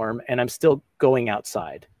something warm, and I'm still going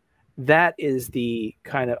outside. That is the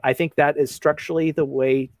kind of, I think that is structurally the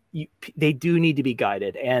way they do need to be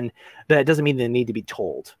guided, and that doesn't mean they need to be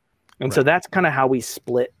told. And so that's kind of how we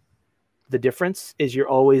split the difference. Is you're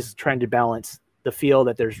always trying to balance the feel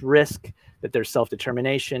that there's risk, that there's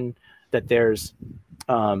self-determination, that there's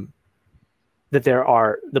the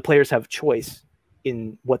players have choice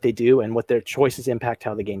in what they do, and what their choices impact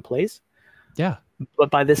how the game plays. Yeah. But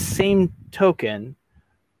by the same token,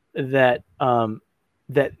 that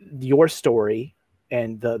that your story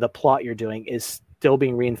and the plot you're doing is still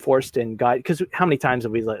being reinforced and guided. Because how many times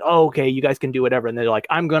have we like, oh, okay, you guys can do whatever, and they're like,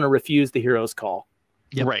 I'm going to refuse the hero's call.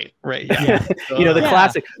 Yep. Right. Yeah. You know, the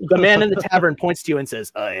classic, the man in the tavern points to you and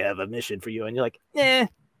says, I have a mission for you. And you're like, eh.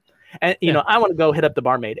 And, you know, I want to go hit up the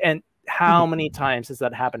barmaid. And how many times does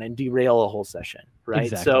that happen and derail a whole session? Right.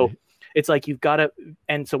 Exactly. So it's like, you've got to,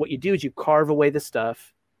 and so what you do is you carve away the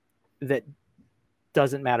stuff that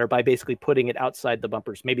doesn't matter by basically putting it outside the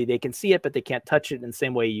bumpers. Maybe they can see it, but they can't touch it in the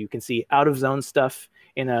same way you can see out of zone stuff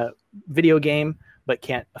in a video game, but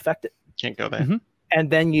can't affect it. Can't go there. And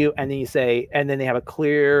then you say, and then they have a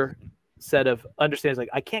clear set of understandings, like,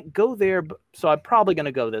 I can't go there, so I'm probably going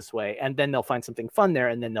to go this way. And then they'll find something fun there,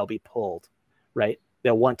 and then they'll be pulled, right?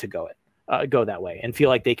 They'll want to go that way and feel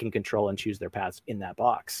like they can control and choose their paths in that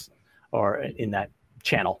box or in that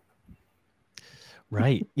channel.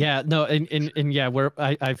 Right. Yeah. No. And yeah, where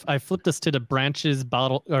I flipped us to the branches,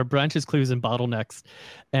 clues, and bottlenecks,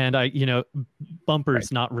 and bumpers,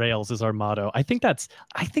 not rails, is our motto. I think that's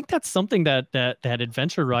something that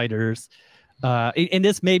adventure writers, and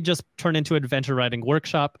this may just turn into an adventure writing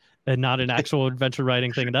workshop and not an actual adventure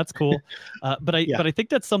writing thing, and that's cool. But I think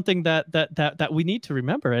that's something that we need to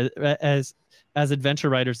remember as adventure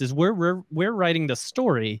writers is we're writing the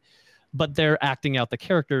story, but they're acting out the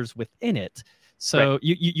characters within it. So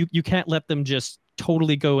you can't let them just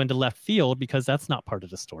totally go into left field, because that's not part of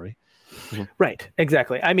the story. Right.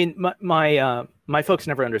 Exactly. I mean, my folks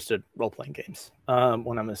never understood role-playing games.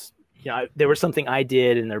 When I was, there was something I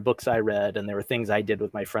did in their books I read, and there were things I did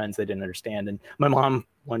with my friends they didn't understand. And my mom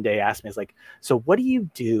one day asked me, "It's like, so what do you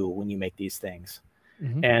do when you make these things?"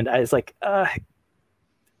 And I was like,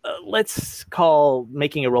 let's call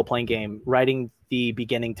making a role-playing game writing the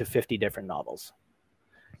beginning to 50 different novels.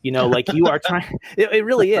 Like you are trying, it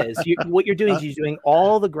really is. What you're doing is you're doing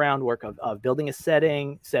all the groundwork of building a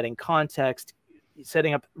setting context,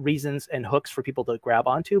 setting up reasons and hooks for people to grab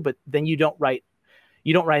onto, but then you don't write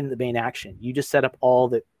in the main action. You just set up all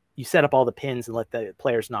the pins and let the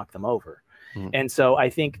players knock them over. And so I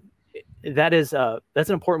think that's an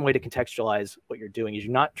important way to contextualize what you're doing. Is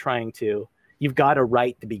you've got to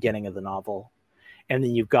write the beginning of the novel, and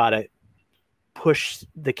then you've got to guide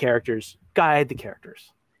the characters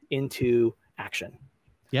into action.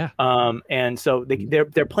 And so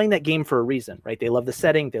they're playing that game for a reason, right? They love the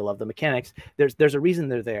setting, they love the mechanics. There's a reason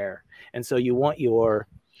they're there. And so you want your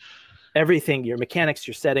everything, your mechanics,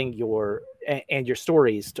 your setting, and your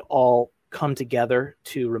stories to all come together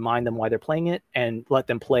to remind them why they're playing it, and let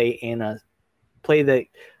them play the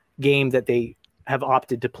game that they have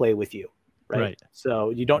opted to play with you, right? So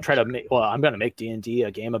you don't try to I'm going to make D&D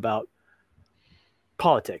a game about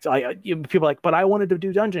politics. People are like, but I wanted to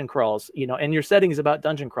do dungeon crawls, and your setting is about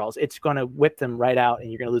dungeon crawls. It's going to whip them right out, and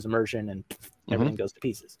you're going to lose immersion, and everything goes to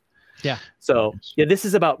pieces. So this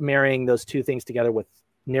is about marrying those two things together with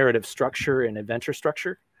narrative structure and adventure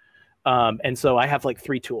structure. And so I have like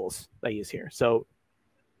 3 tools I use here. So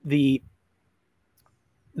the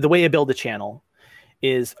way I build a channel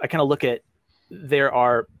is I kind of look at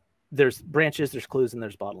there's branches, there's clues, and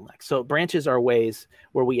there's bottlenecks. So branches are ways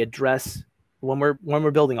where we address when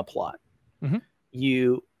we're building a plot. Mm-hmm.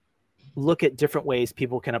 You look at different ways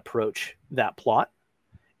people can approach that plot,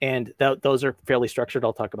 and those are fairly structured.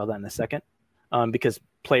 I'll talk about that in a second, because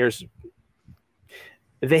players,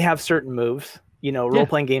 they have certain moves,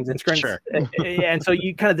 role-playing games and scripts. Sure. And so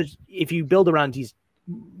you kind of, if you build around these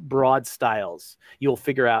broad styles, you'll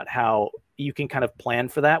figure out how you can kind of plan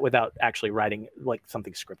for that without actually writing like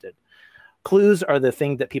something scripted. Clues are the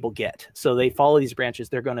thing that people get. So they follow these branches.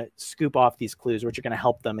 They're going to scoop off these clues, which are going to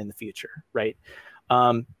help them in the future, right?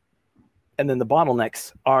 And then the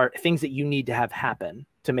bottlenecks are things that you need to have happen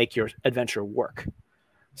to make your adventure work.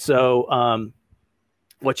 So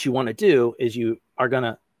what you want to do is you are going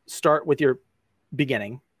to start with your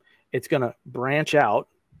beginning. It's going to branch out.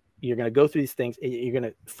 You're going to go through these things. You're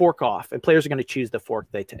going to fork off, and players are going to choose the fork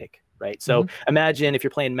they take, right? So imagine if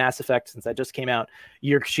you're playing Mass Effect, since that just came out,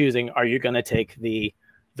 you're choosing, are you going to take the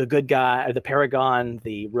good guy, or the Paragon,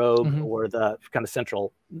 the Rogue, or the kind of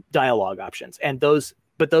central dialogue options? And those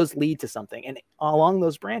lead to something. And along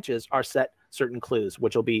those branches are set certain clues,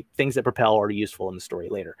 which will be things that propel or are useful in the story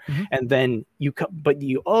later. And then you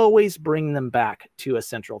always bring them back to a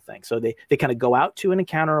central thing. So they kind of go out to an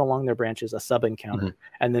encounter along their branches, a sub encounter,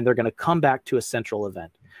 and then they're going to come back to a central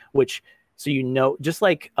event, which, so just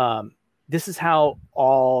like this is how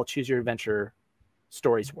all choose your adventure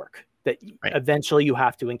stories work, that eventually you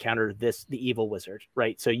have to encounter the evil wizard,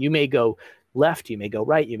 right? So you may go left, you may go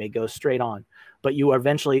right, you may go straight on, but you are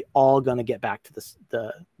eventually all going to get back to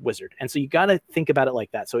the wizard. And so you got to think about it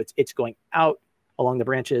like that. So it's going out along the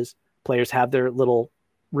branches. Players have their little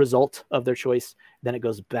result of their choice, then it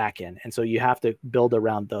goes back in. And so you have to build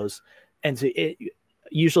around those. And so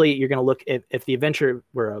usually you're going to look, if the adventure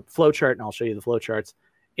were a flow chart, and I'll show you the flow charts,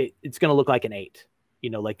 it's going to look like an 8.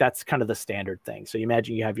 Like that's kind of the standard thing. So you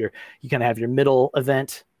imagine you kind of have your middle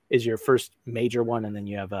event is your first major one, and then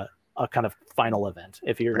you have a kind of final event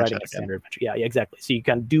if you're writing a standard adventure. Yeah, exactly. So you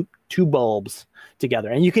can do 2 bulbs together,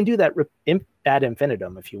 and you can do that ad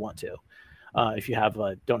infinitum if you want to, if you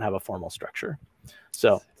don't have a formal structure.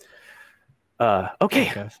 So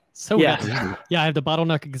okay. So I have the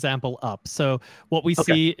bottleneck example up. So what we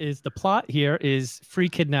see is the plot here is free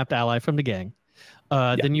kidnapped ally from the gang.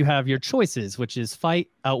 Then you have your choices, which is fight,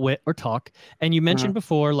 outwit, or talk. And you mentioned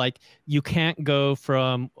before, like you can't go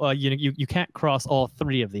from, you can't cross all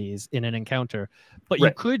 3 of these in an encounter, but you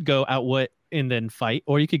could go outwit and then fight,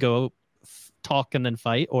 or you could go talk and then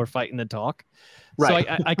fight, or fight and then talk. Right.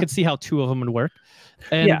 So I could see how 2 of them would work.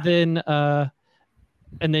 And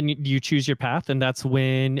then you choose your path, and that's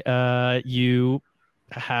when you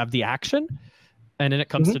have the action, and then it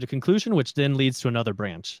comes to the conclusion, which then leads to another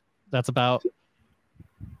branch. That's about.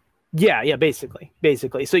 Yeah, basically.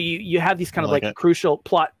 So you have these kind of like crucial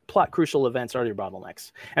plot crucial events are your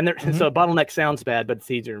bottlenecks, and so a bottleneck sounds bad, but it's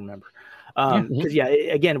easy to remember. Because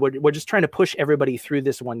again, we're just trying to push everybody through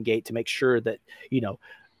this one gate to make sure that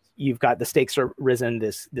you've got the stakes are risen.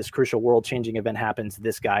 This crucial world changing event happens.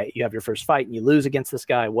 This guy, you have your first fight, and you lose against this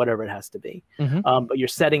guy, whatever it has to be. But you're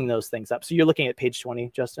setting those things up. So you're looking at page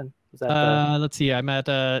 20, Justin. Is that let's see. I'm at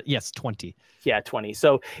 20. Yeah, 20.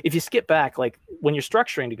 So if you skip back, like when you're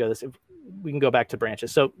structuring to go this, we can go back to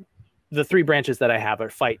branches. So the 3 branches that I have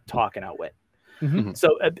are fight, talk, and outwit.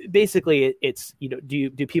 So basically it's,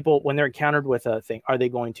 do people, when they're encountered with a thing, are they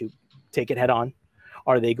going to take it head on?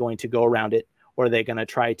 Are they going to go around it? Or are they going to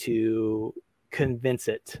try to convince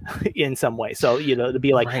it in some way? So, to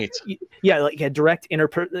be like, like a direct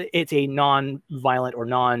it's a non-violent or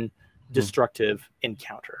non-destructive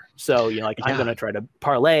encounter. So, I'm going to try to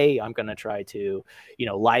parlay, I'm going to try to,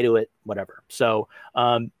 lie to it, whatever. So,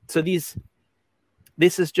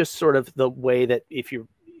 this is just sort of the way that if you're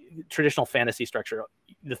traditional fantasy structure,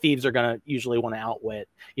 the thieves are going to usually want to outwit,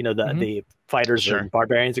 the fighters and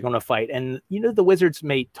barbarians are going to fight. And, the wizards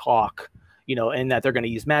may talk, and that they're going to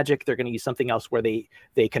use magic. They're going to use something else where they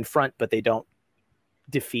confront, but they don't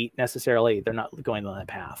defeat necessarily. They're not going on that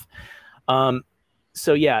path.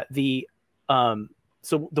 So the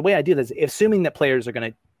way I do this, assuming that players are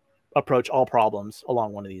going to approach all problems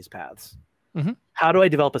along one of these paths, how do I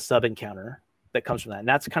develop a sub encounter that comes from that? And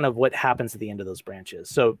that's kind of what happens at the end of those branches.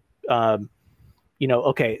 So, so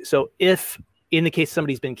if in the case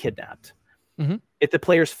somebody's been kidnapped, if the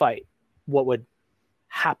players fight, what would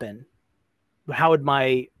happen? How would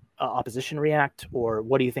my opposition react, or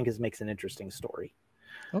what do you think makes an interesting story?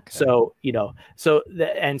 Okay. So, so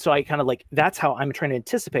I kind of like, that's how I'm trying to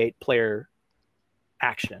anticipate player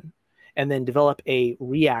action. and then develop a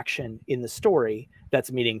reaction in the story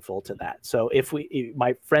that's meaningful to that. So if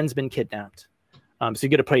my friend's been kidnapped, so you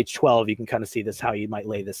get to page 12, you can kind of see this, how you might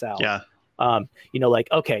lay this out. Yeah. Like,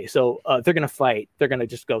 okay, so they're going to fight. They're going to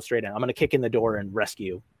just go straight in. I'm going to kick in the door and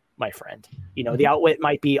rescue my friend. The outwit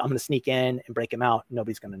might be, I'm going to sneak in and break him out.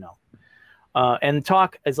 Nobody's going to know. And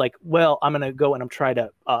talk is like, well, I'm going to go and I'm trying to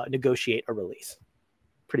negotiate a release.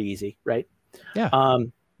 Pretty easy, right? Yeah.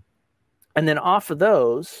 And then off of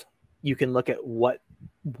those, you can look at what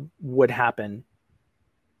would happen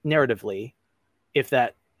narratively if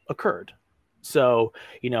that occurred. So,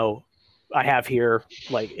 I have here,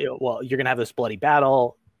 like, well, you're going to have this bloody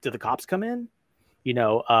battle. Do the cops come in?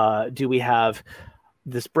 Do we have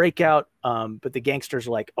this breakout? But the gangsters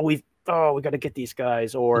are like, we got to get these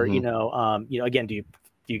guys. Or, again, do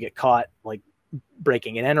you get caught like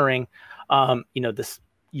breaking and entering?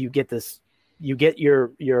 You get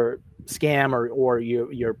your scam or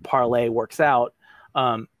your parlay works out.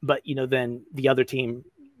 But then the other team,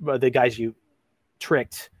 the guys you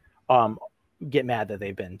tricked, get mad that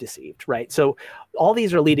they've been deceived, right? So all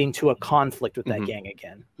these are leading to a conflict with that gang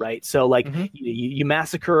again, right? So like you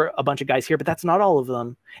massacre a bunch of guys here, but that's not all of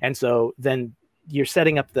them. And so then you're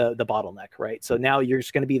setting up the bottleneck, right? So now you're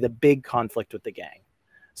just going to be the big conflict with the gang.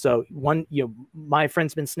 So my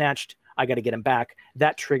friend's been snatched, I got to get him back.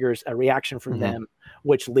 That triggers a reaction from them,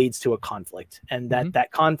 which leads to a conflict. And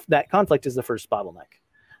that conflict is the first bottleneck.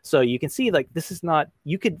 So you can see, like, this is not,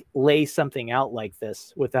 you could lay something out like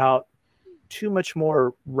this without too much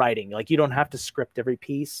more writing. Like, you don't have to script every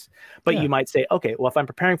piece, but you might say, okay, well, if I'm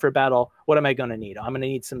preparing for a battle, what am I going to need? I'm going to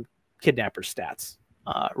need some kidnapper stats,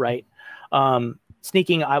 right?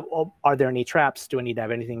 Sneaking, are there any traps? Do I need to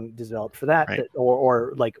have anything developed for that? Right.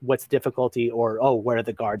 Or like, what's difficulty? Or, where are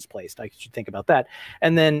the guards placed? I should think about that.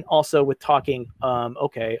 And then also with talking,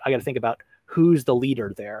 okay, I got to think about who's the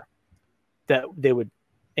leader there that they would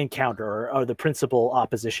encounter, or the principal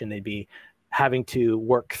opposition they'd be having to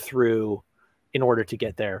work through in order to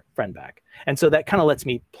get their friend back. And so that kind of lets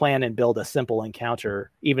me plan and build a simple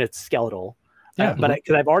encounter, even if it's skeletal. But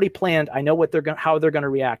because I've already planned, I know how they're going to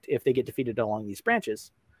react if they get defeated along these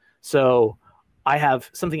branches. So I have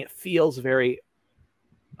something that feels very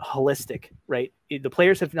holistic, right? The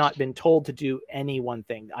players have not been told to do any one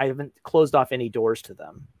thing. I haven't closed off any doors to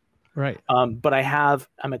them. Right. But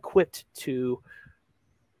I'm equipped to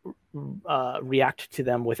react to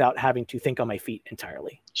them without having to think on my feet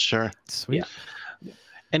entirely. Sure. Sweet. Yeah.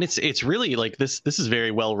 And it's really like this is very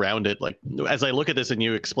well rounded. Like, as I look at this and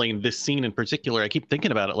you explain this scene in particular, I keep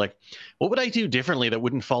thinking about it, like, what would I do differently that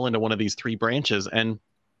wouldn't fall into one of these three branches? And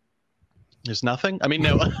there's nothing. I mean,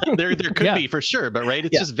 no, there could be for sure, but right,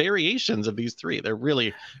 it's just variations of these three. They're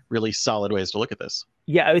really, really solid ways to look at this.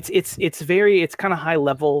 Yeah, it's kind of high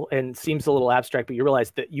level and seems a little abstract, but you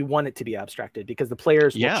realize that you want it to be abstracted because the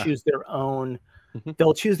players will choose their own.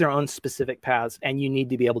 They'll choose their own specific paths, and you need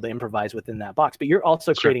to be able to improvise within that box. But you're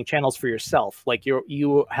also creating channels for yourself. Like,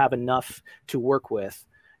 you have enough to work with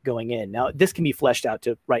going in. Now, this can be fleshed out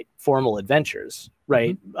to write formal adventures,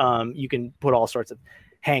 right? You can put all sorts of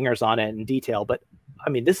hangers on it in detail, but I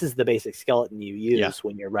mean, this is the basic skeleton you use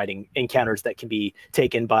when you're writing encounters that can be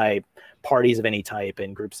taken by parties of any type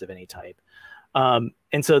and groups of any type. And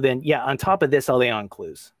so then, on top of this, I'll lay on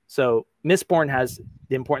clues. So Mistborn has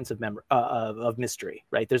the importance of mystery,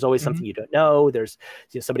 right? There's always something you don't know. There's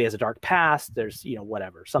somebody has a dark past. There's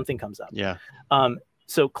whatever, something comes up. Yeah.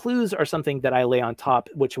 So clues are something that I lay on top,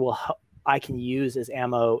 which I can use as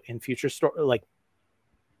ammo in future like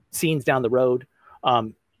scenes down the road,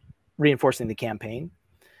 reinforcing the campaign.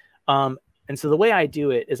 And so the way I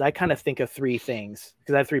do it is I kind of think of three things,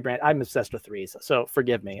 because I have three brands. I'm obsessed with threes, so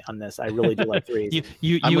forgive me on this. I really do like threes.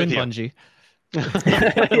 you and Bungie.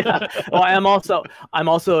 Well, I'm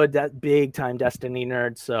also a big time Destiny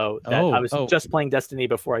nerd, so I was just playing Destiny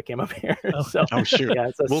before I came up here. Sure.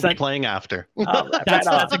 We'll be playing after.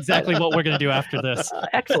 That's exactly what we're going to do after this.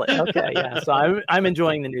 Excellent. Okay, so I'm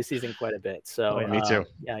enjoying the new season quite a bit. So me too.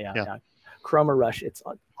 Yeah. Chroma Rush, it's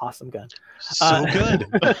an awesome gun. So good.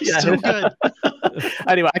 So good.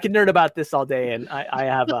 Anyway, I can nerd about this all day, and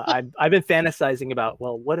I've been fantasizing about,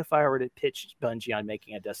 well, what if I were to pitch Bungie on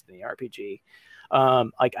making a Destiny RPG?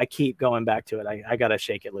 I keep going back to it. I gotta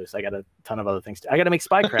shake it loose. I got a ton of other things. I gotta make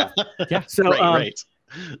Spycraft. So right.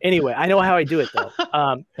 Anyway, I know how I do it though.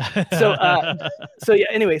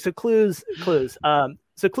 Anyway, so clues.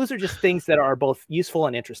 So clues are just things that are both useful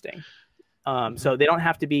and interesting. So they don't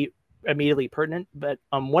have to be immediately pertinent, but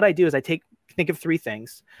what I do is I think of three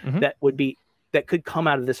things that could come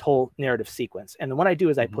out of this whole narrative sequence, and then what I do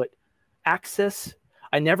is I put access.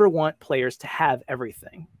 I never want players to have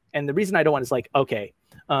everything, and the reason I don't want is like, okay,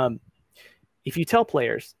 if you tell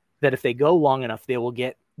players that if they go long enough, they will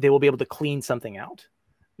be able to clean something out,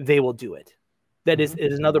 they will do it. That is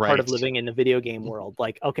another part of living in the video game world.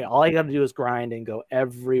 Like, okay, all I got to do is grind and go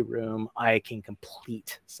every room. I can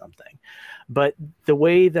complete something. But the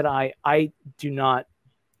way that I do not,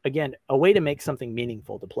 again, a way to make something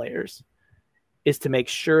meaningful to players is to make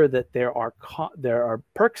sure that there are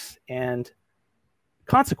perks and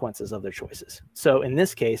consequences of their choices. So in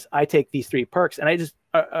this case, I take these 3 perks and I just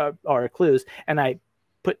are clues, and I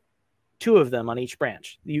put 2 of them on each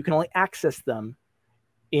branch. You can only access them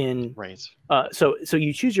in so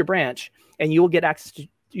you choose your branch, and you will get access to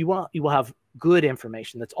you will have good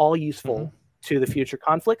information that's all useful to the future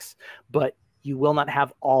conflicts, but you will not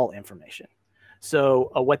have all information.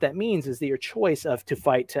 So what that means is that your choice of to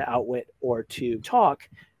fight, to outwit, or to talk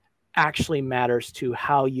actually matters to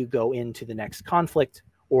how you go into the next conflict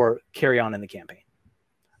or carry on in the campaign.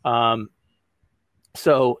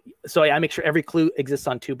 So I make sure every clue exists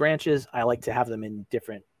on 2 branches. I like to have them in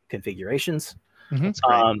different configurations. That's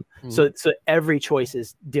great. So every choice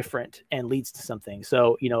is different and leads to something.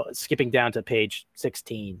 So, skipping down to page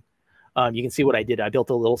 16, you can see what I did. I built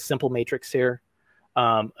a little simple matrix here.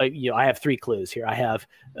 I have 3 clues here. I have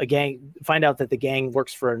a gang, find out that the gang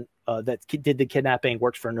works for, that did the kidnapping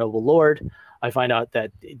works for a noble lord. I find out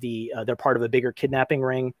that they're part of a bigger kidnapping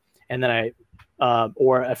ring. And then I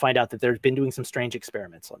find out that they've been doing some strange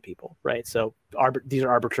experiments on people, right? So these are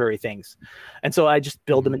arbitrary things. And so I just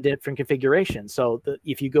build them in different configurations. So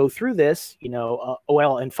if you go through this,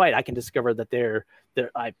 and fight, I can discover that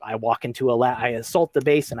I walk into a lab, I assault the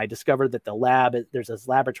base, and I discover that the lab, there's this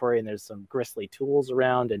laboratory and there's some grisly tools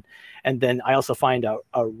around. And then I also find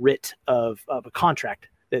a writ of a contract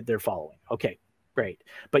that they're following. Okay, great.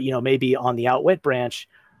 But, maybe on the outwit branch,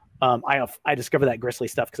 I discover that grisly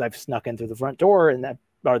stuff because I've snuck in through the front door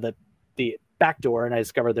or the back door, and I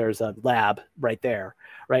discover there's a lab right there,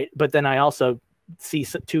 right? But then I also see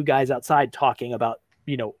 2 guys outside talking about,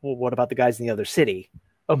 well, what about the guys in the other city?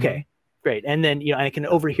 Okay, great. And then I can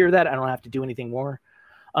overhear that. I don't have to do anything more.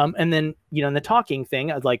 And then in the talking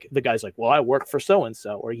thing, I'd like the guy's like, well, I work for so and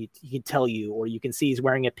so, or he can tell you, or you can see he's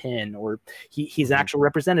wearing a pin, or he's an actual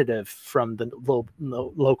representative from the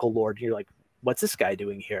local lord. You're like, what's this guy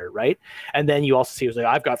doing here, right? And then you also see he's like,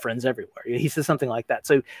 I've got friends everywhere. He says something like that.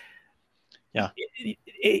 So yeah,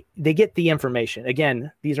 they get the information.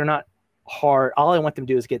 Again, these are not hard. All I want them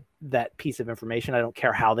to do is get that piece of information. I don't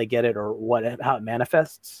care how they get it or how it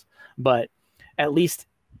manifests, but at least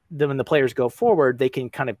when the players go forward, they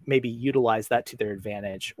can kind of maybe utilize that to their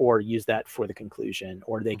advantage, or use that for the conclusion,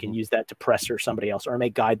 or they can use that to pressure somebody else, or may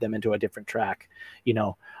guide them into a different track.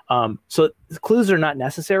 So the clues are not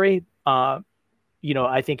necessary.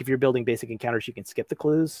 I think if you're building basic encounters, you can skip the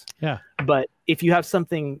clues. Yeah. But if you have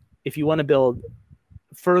something, if you want to build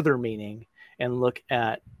further meaning and look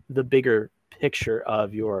at the bigger picture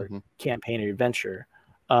of your campaign or adventure,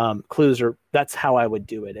 clues that's how I would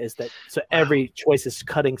do it, is that so every choice is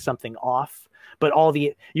cutting something off, but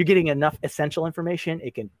you're getting enough essential information.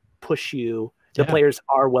 It can push you. The players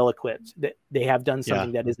are well equipped, that they have done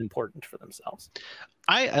something that is important for themselves.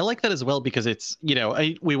 I like that as well, because it's,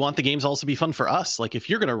 we want the games also to be fun for us. Like, if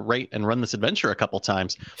you're going to write and run this adventure a couple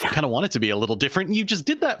times, you kind of want it to be a little different. You just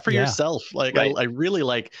did that for yourself. Like, right. I really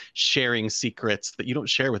like sharing secrets that you don't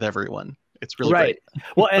share with everyone. It's really great.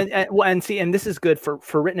 Well, and this is good for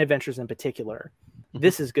written adventures in particular.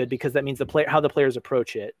 This is good because that means how the players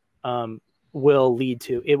approach it will lead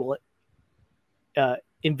to, it will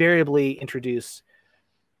invariably introduce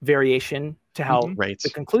variation to how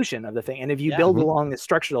the conclusion of the thing. And if you build along this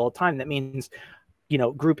structure all the time, that means,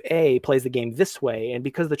 group A plays the game this way, and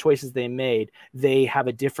because of the choices they made, they have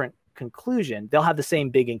a different conclusion. They'll have the same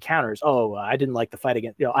big encounters. Oh, I didn't like the fight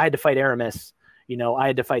against, I had to fight Aramis, I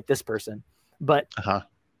had to fight this person. But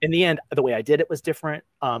in the end, the way I did it was different.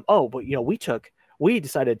 But we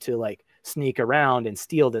decided to like sneak around and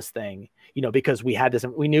steal this thing, because we had this,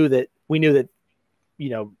 we knew that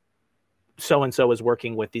so-and-so was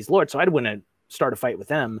working with these lords. So I want to start a fight with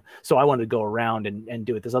them. So I wanted to go around and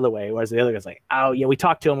do it this other way. Whereas the other guy's like, oh yeah, we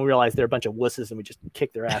talked to them and we realized they're a bunch of wusses and we just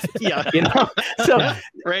kicked their asses. So,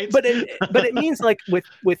 right. But it means like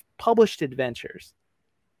with published adventures,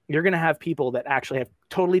 you're going to have people that actually have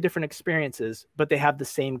totally different experiences, but they have the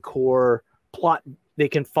same core plot. They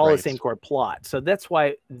can follow the same core plot. So that's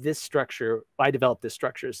why I developed this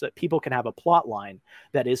structure, so that people can have a plot line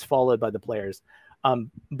that is followed by the players,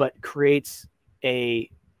 but creates a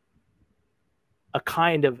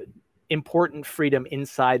kind of important freedom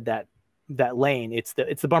inside that lane. It's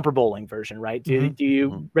the bumper bowling version, right? Do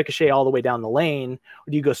you ricochet all the way down the lane,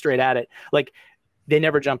 or do you go straight at it? Like, they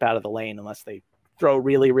never jump out of the lane unless they throw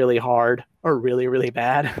really, really hard or really, really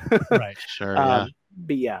bad. Right. Sure. Yeah.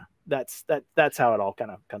 But yeah, that's how it all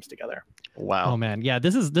kind of comes together. Wow. Oh man, yeah,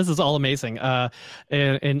 this is all amazing.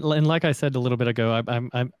 And like I said a little bit ago,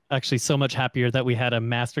 I'm actually so much happier that we had a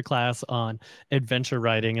masterclass on adventure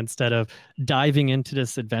writing instead of diving into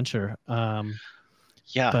this adventure.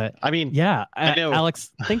 Yeah. But I mean, yeah, I know.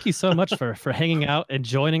 Alex, thank you so much for hanging out and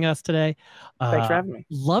joining us today. Thanks for having me.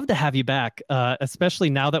 Love to have you back, especially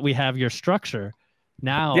now that we have your structure.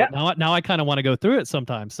 Now I kind of want to go through it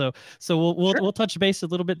sometime. So we'll touch base a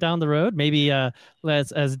little bit down the road. Maybe as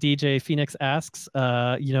DJ Phoenix asks,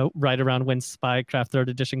 right around when Spycraft 3rd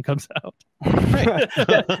edition comes out.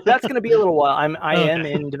 That's going to be a little while. I am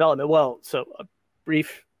in development. Well, so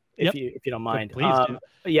brief, if you don't mind. Please do.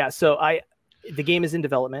 Yeah. So the game is in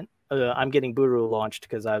development. I'm getting Buru launched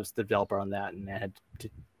because I was the developer on that, and I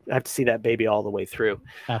have to see that baby all the way through.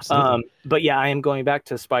 Absolutely. But yeah, I am going back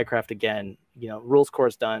to Spycraft again. Rules core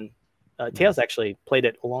is done. Tails actually played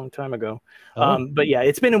it a long time ago. But yeah,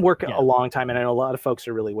 it's been in work a long time, and I know a lot of folks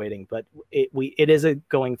are really waiting. But it is a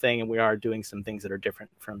going thing, and we are doing some things that are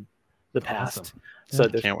different from the past. Awesome. So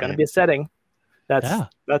there's going to be a setting. That's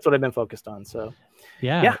what I've been focused on. So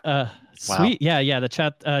sweet. Yeah. The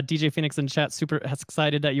chat, DJ Phoenix in the chat, super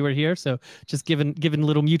excited that you were here. So just giving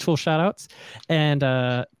little mutual shout outs, and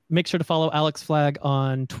make sure to follow Alex Flagg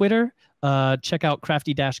on Twitter. Check out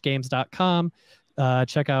crafty-games.com.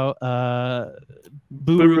 Check out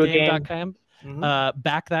burugame.com.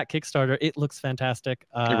 Back that Kickstarter. It looks fantastic.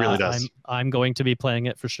 It really does. I'm going to be playing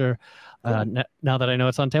it for sure. Now that I know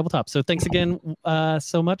it's on tabletop. So thanks again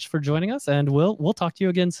so much for joining us, and we'll talk to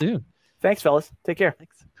you again soon. Thanks, fellas. Take care.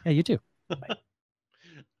 Thanks. Yeah, you too. Bye.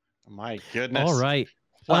 My goodness. All right.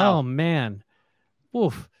 Wow. Oh man.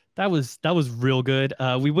 Oof. That was real good.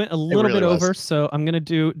 We went a little bit over, so I'm gonna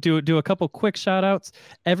do a couple quick shout outs.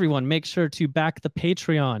 Everyone, make sure to back the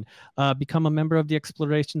Patreon. Become a member of the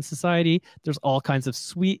Exploration Society. There's all kinds of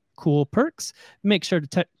sweet, cool perks. Make sure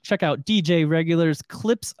to check out DJ Regular's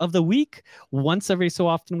Clips of the Week. Once every so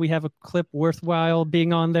often, we have a clip worthwhile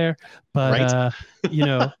being on there. But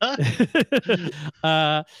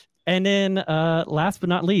and then last but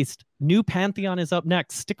not least, New Pantheon is up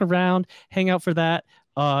next. Stick around, hang out for that.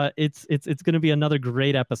 It's going to be another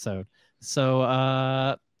great episode.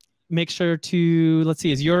 So make sure to, let's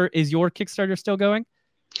see, is your Kickstarter still going?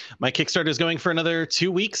 My Kickstarter is going for another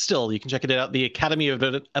 2 weeks still. You can check it out. The Academy of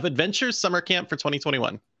Adventures Summer Camp for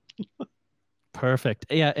 2021. Perfect.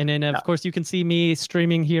 Yeah, and then of course you can see me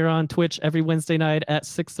streaming here on Twitch every Wednesday night at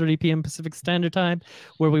 6:30 p.m. Pacific Standard Time,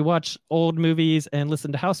 where we watch old movies and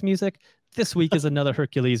listen to house music. This week is another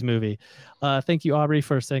Hercules movie. Thank you, Aubrey,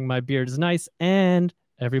 for saying my beard is nice. And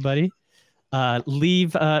everybody,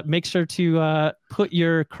 make sure to put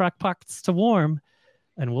your crock pots to warm,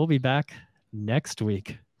 and we'll be back next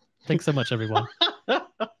week. Thanks so much, everyone.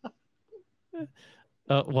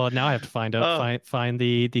 Well, now I have to find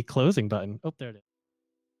the closing button. Oh, there it is.